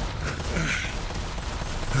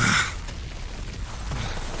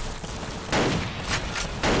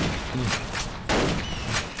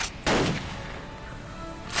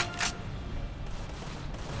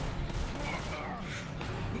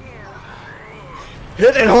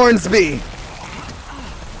 Hit it, Hornsby!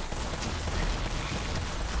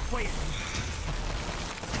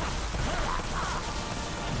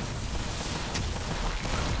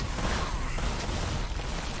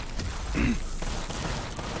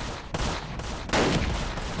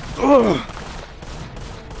 Ugh.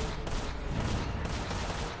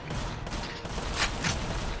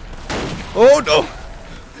 Oh no!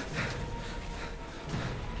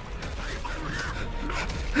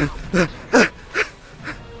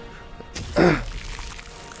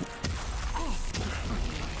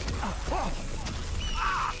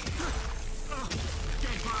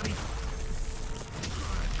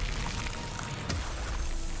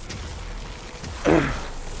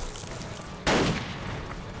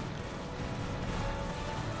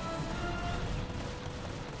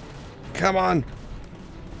 Come on!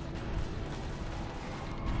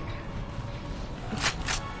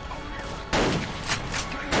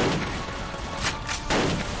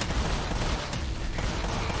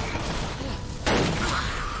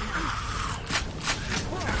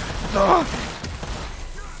 Oh.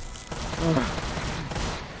 Oh.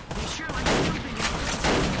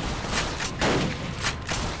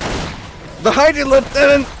 Behind you,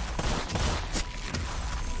 Lieutenant!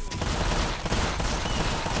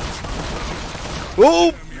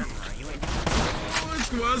 Oh!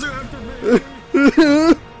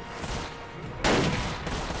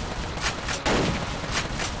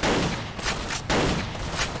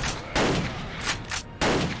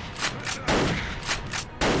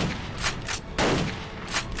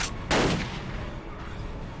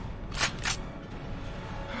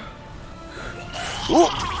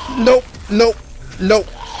 No, no, no,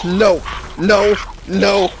 no, no,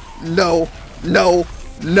 no, no, no,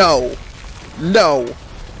 no, no.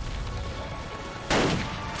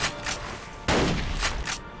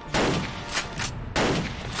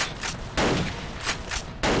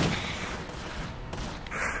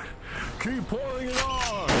 Keep pouring it on!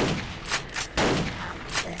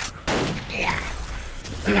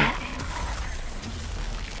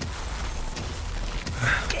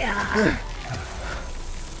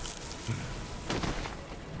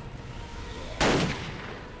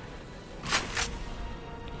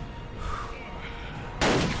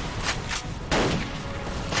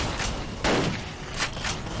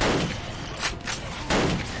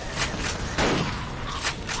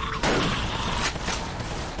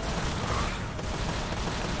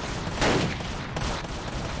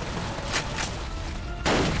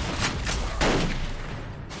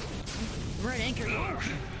 right anchor you.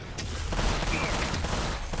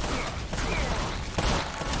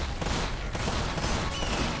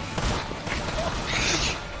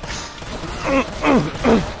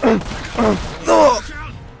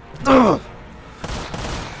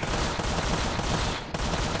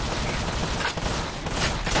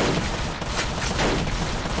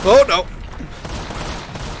 Oh no!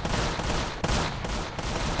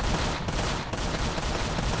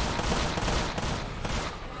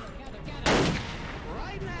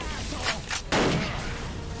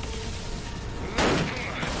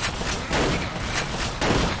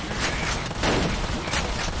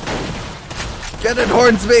 Get it,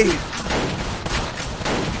 Hornsby!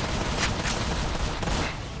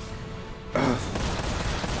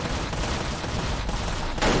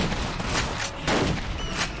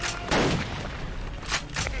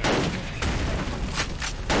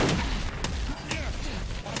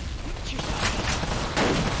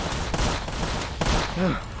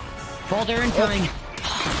 Boulder incoming.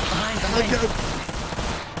 Behind.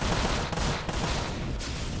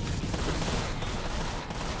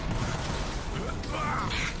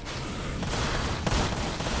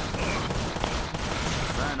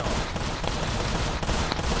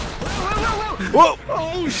 Whoa!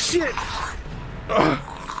 Oh shit!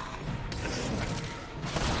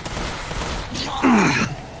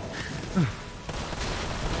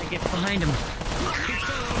 Gotta get behind him.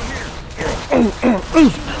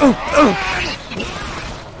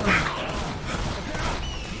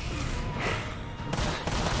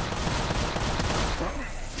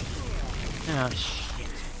 Oh shit.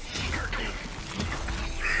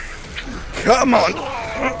 Come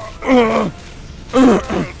on!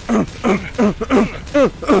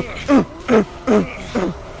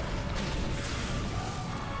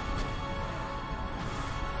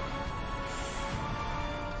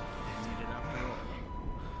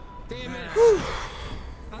 Damn it!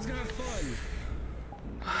 I was gonna have fun.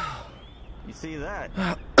 You see that?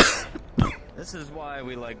 This is why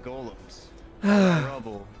we like golems.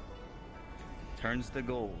 Rubble turns to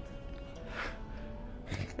gold.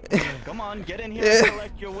 Come on, get in here and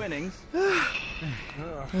collect your winnings.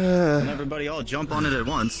 And everybody all jump on it at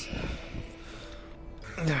once.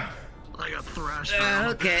 I got thrashed.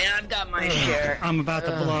 Okay, I've got my share. I'm about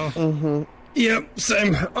to blow. Mm-hmm. Yep,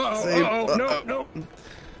 same. Uh-oh, Same. uh-oh, no, no.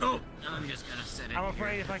 Oh, I'm just gonna sit in I'm here.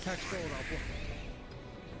 afraid if I touch gold,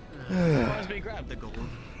 I'll blow. As we grab the gold,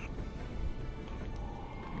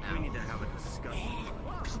 we need to have a discussion.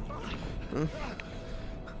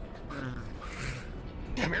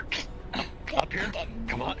 Come here. Up here.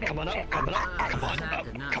 Come on, come on up, come on up, come on up,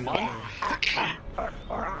 come on.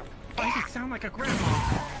 Why does it sound like a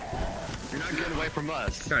grandma? You're not getting away from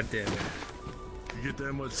us. God damn it. You get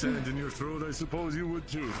that much sand in your throat, I suppose you would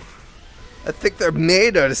too. I think they're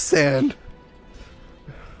made out of sand.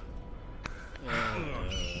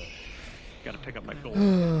 Gotta pick up my gold.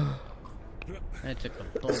 I took a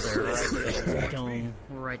boulder right to the dome,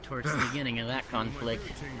 right towards the beginning of that conflict.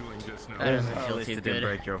 That doesn't At feel least too it didn't good.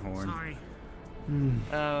 break your horn. Sorry.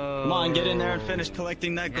 Oh. Come on, get in there and finish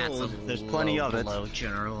collecting that That's gold. a There's plenty low of it. blow,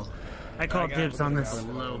 General. I called dibs on It's this. a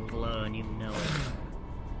low blow, and you know it.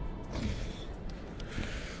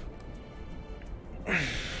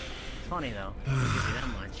 It's funny though. It doesn't give you that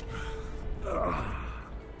much.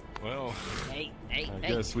 Well, Hey, I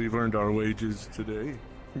guess we've earned our wages today.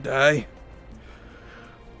 Die.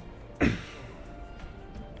 Good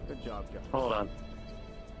job, guys. Hold on.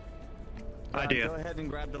 Idea. Go ahead and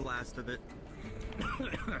grab the last of it.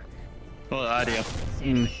 Well, idea.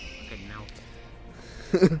 Good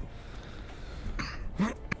mouth.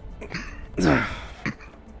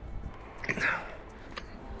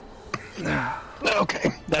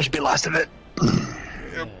 Okay, that should be last of it.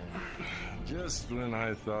 Just when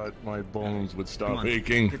I thought my bones would Come stop on,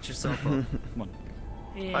 aching. get yourself up. Come on.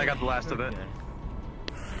 Yeah, I got the last of it.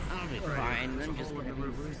 I'll be fine. I'm just gonna be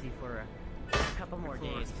woozy for a couple more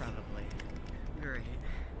days, probably. Great.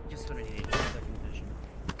 Just what I needed. Second vision.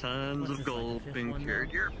 Tons What's of this, gold like the being fifth one carried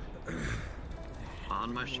now? here.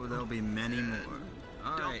 On my Oh, ship. there'll be many more.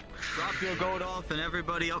 Alright, drop your gold off and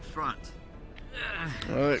everybody up front.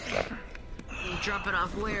 Alright. Drop it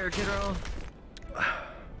off where, General?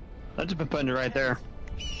 I've just been putting it right there.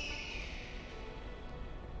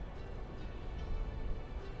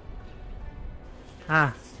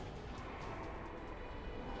 Ah.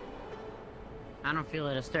 I don't feel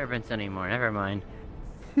a disturbance anymore. Never mind.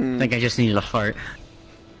 I think I just needed a fart.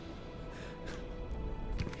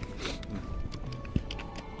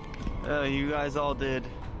 You guys all did.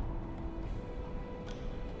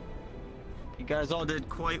 You guys all did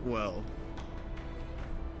quite well.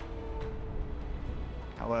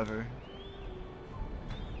 However,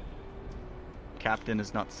 Captain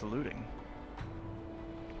is not saluting.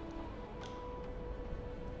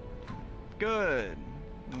 Good.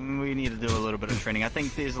 We need to do a little bit of training. I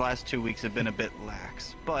think these last 2 weeks have been a bit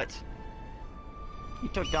lax, but you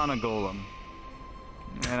took down a golem,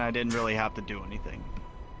 and I didn't really have to do anything.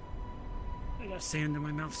 I got sand in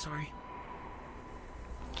my mouth, sorry.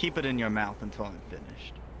 Keep it in your mouth until I'm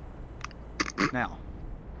finished. Now,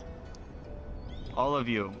 all of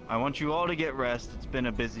you, I want you all to get rest. It's been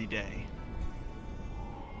a busy day.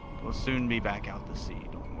 We'll soon be back out to sea,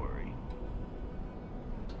 don't worry.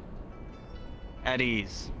 At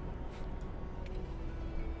ease.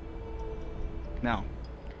 Now,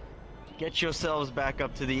 get yourselves back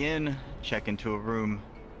up to the inn, check into a room.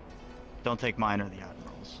 Don't take mine or the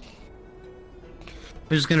Admiral's.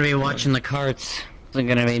 Who's gonna be watching the carts? Is it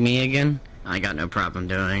gonna be me again? I got no problem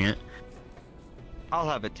doing it. I'll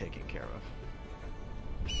have it taken care of.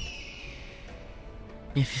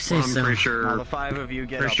 If you say I'm so. pretty sure. Now the 5 of you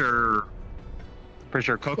get Pretty up. sure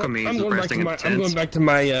Kokomi I'm is going back to resting in my. the I'm tent. going back to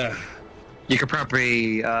my. You could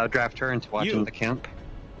probably draft her into watching the camp.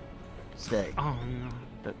 Stay. Oh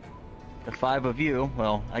no. The 5 of you,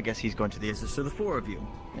 well, I guess he's going to the assist, so the 4 of you,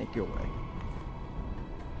 make your way.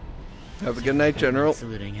 Have a good night, General.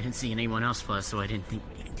 Saluting. I didn't see anyone else plus, so I didn't think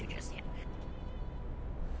we needed to just yet.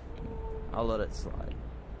 I'll let it slide.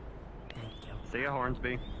 Thank you. See ya,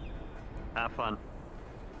 Hornsby. Have fun.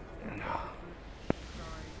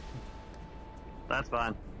 That's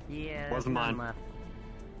fine. Yeah, Wasn't there's none mine. left.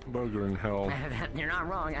 Bugger in hell. You're not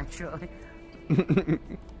wrong, actually.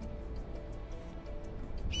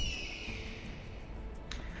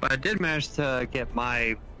 But I did manage to get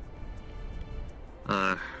my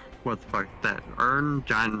what the fuck, that urn,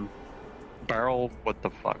 giant barrel, what the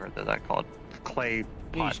fuck are that called? Clay You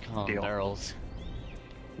pot just call them deal. barrels.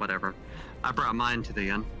 Whatever. I brought mine to the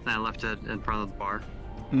inn, and I left it in front of the bar.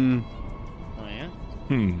 Hmm. Oh yeah?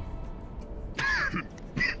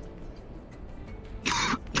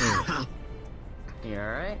 You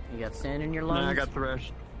alright? You got sand in your lungs? Nah, I got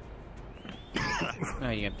threshed. Oh,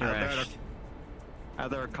 you got thrashed.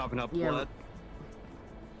 They're coughing up Yeah. blood.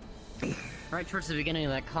 Right towards the beginning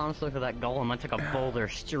of that conflict with that golem, I took a boulder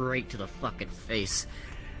straight to the fucking face.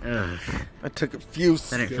 Ugh. I took a few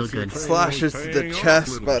That didn't feel good. slashes to the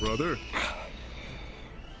chest, but brother.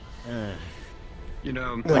 You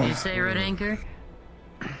know, What'd you say, Red Anchor?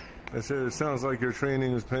 I said it sounds like your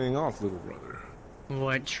training is paying off, little brother.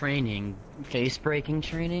 What training? Face-breaking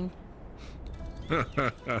training? You're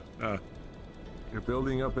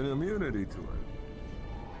building up an immunity to it.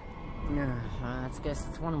 I guess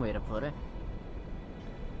that's one way to put it.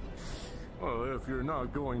 Well, if you're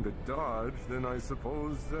not going to dodge, then I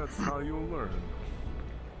suppose that's how you'll learn.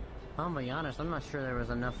 I'll be honest, I'm not sure there was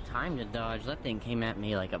enough time to dodge. That thing came at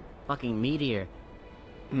me like a fucking meteor.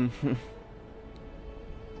 The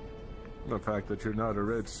fact that you're not a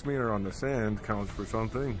red smear on the sand counts for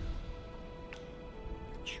something.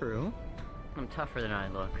 True. I'm tougher than I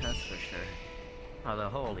look, that's for sure. Although,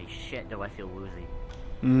 holy shit, do I feel woozy.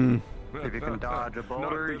 if you can dodge a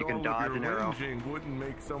boulder, you can dodge an arrow. Whinging wouldn't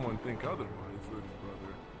make someone think otherwise, little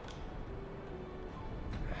brother.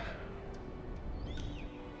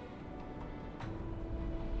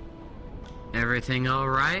 Everything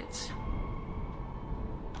alright?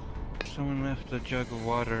 Someone left a jug of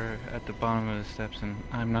water at the bottom of the steps, and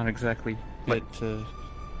I'm not exactly fit to...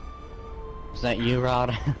 Is that you,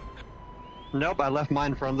 Rod? Nope, I left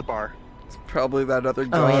mine in front of the bar. it's probably that other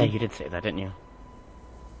Oh John. yeah, you did say that, didn't you?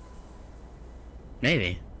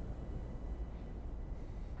 Maybe.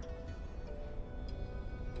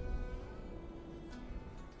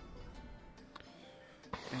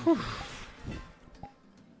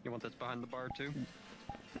 You want this behind the bar too?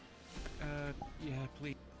 Yeah,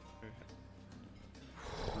 please.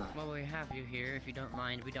 Well, we have you here. If you don't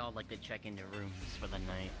mind, we'd all like to check into rooms for the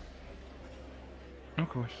night. Of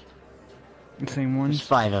course. The same There's ones?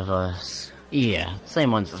 5 of us. Yeah,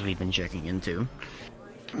 same ones as we've been checking into.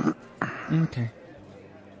 Okay.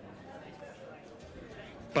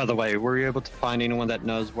 By the way, were you able to find anyone that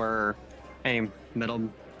knows where any metal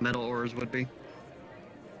ores would be?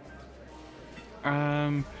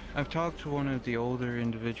 I've talked to one of the older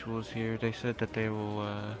individuals here. They said that they will,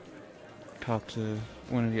 talk to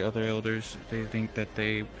one of the other elders. They think that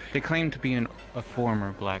they claim to be a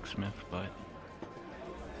former blacksmith, but...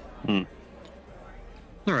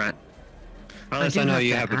 Alright. Well, at least I know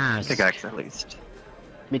you have a pickaxe at least.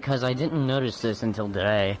 Because I didn't notice this until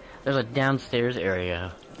today. There's a downstairs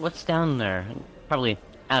area. What's down there? Probably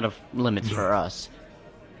out of limits for us.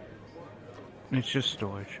 It's just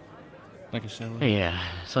storage. Like a cellar. Yeah,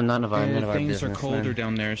 so none of our Yeah, business. things are colder then.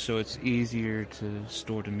 down there, so it's easier to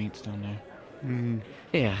store the meats down there.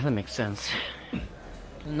 Yeah, that makes sense.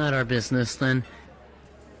 Not our business, then.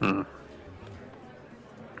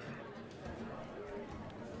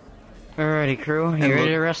 Alrighty, crew. You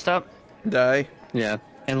ready to rest up? Die. Yeah.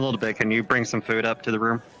 In a little bit, can you bring some food up to the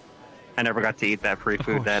room? I never got to eat that free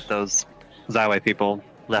food that those Zyway people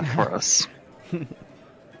left for us.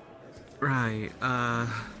 Right,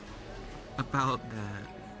 about that.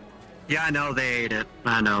 Yeah, I know, they ate it.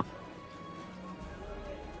 I know.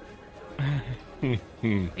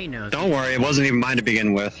 He knows. Don't worry, it wasn't even mine to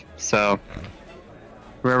begin with, so...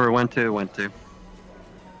 Whoever it went to, went to.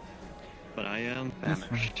 But I am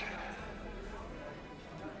famished.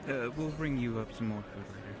 We'll bring you up some more food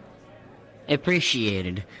later.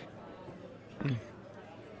 Appreciated.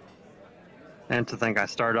 And to think I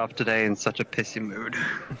started off today in such a pissy mood.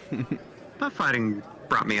 But fighting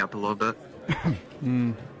brought me up a little bit.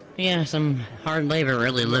 Yeah, some hard labor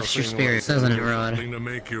really lifts your spirits, doesn't it, Rod? Something to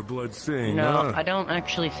make your blood sing, No, huh? I don't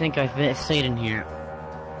actually think I've stayed in here.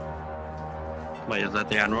 Wait, is that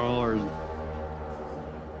the Admiral,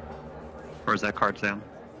 or is that Cards Down?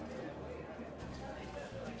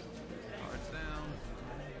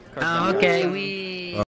 Oh, okay, we